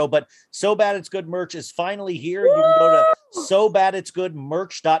beginning of the show, but So Bad It's Good merch is finally here. You can go to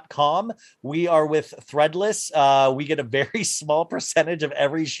sobaditsgoodmerch.com. We are with Threadless. We get a very small percentage of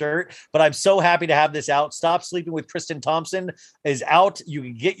every shirt, but I'm so happy to have this out. Stop Sleeping with Kristen Thompson is out. You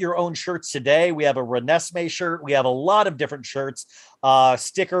can get your own shirts today. We have a Renesmee shirt. We have a lot of different shirts,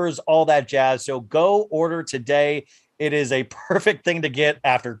 stickers, all that jazz. So go order today. It is a perfect thing to get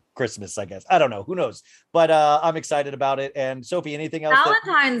after Christmas, I guess. I don't know. Who knows? But I'm excited about it. And Sophie, anything else?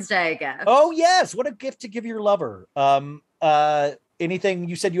 Valentine's Day gift. Oh, yes. What a gift to give your lover. Anything?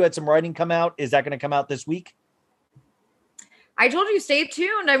 You said you had some writing come out. Is that going to come out this week? I told you, stay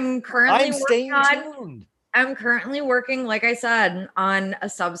tuned. I'm staying tuned. I'm currently working, like I said, on a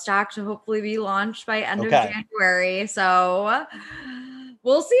Substack to hopefully be launched by end of January. So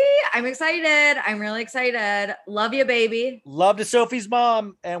we'll see. I'm excited. I'm really excited. Love you, baby. Love to Sophie's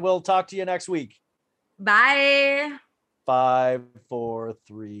mom. And we'll talk to you next week. Bye. 5, 4,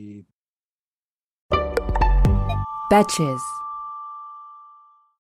 3. Betches.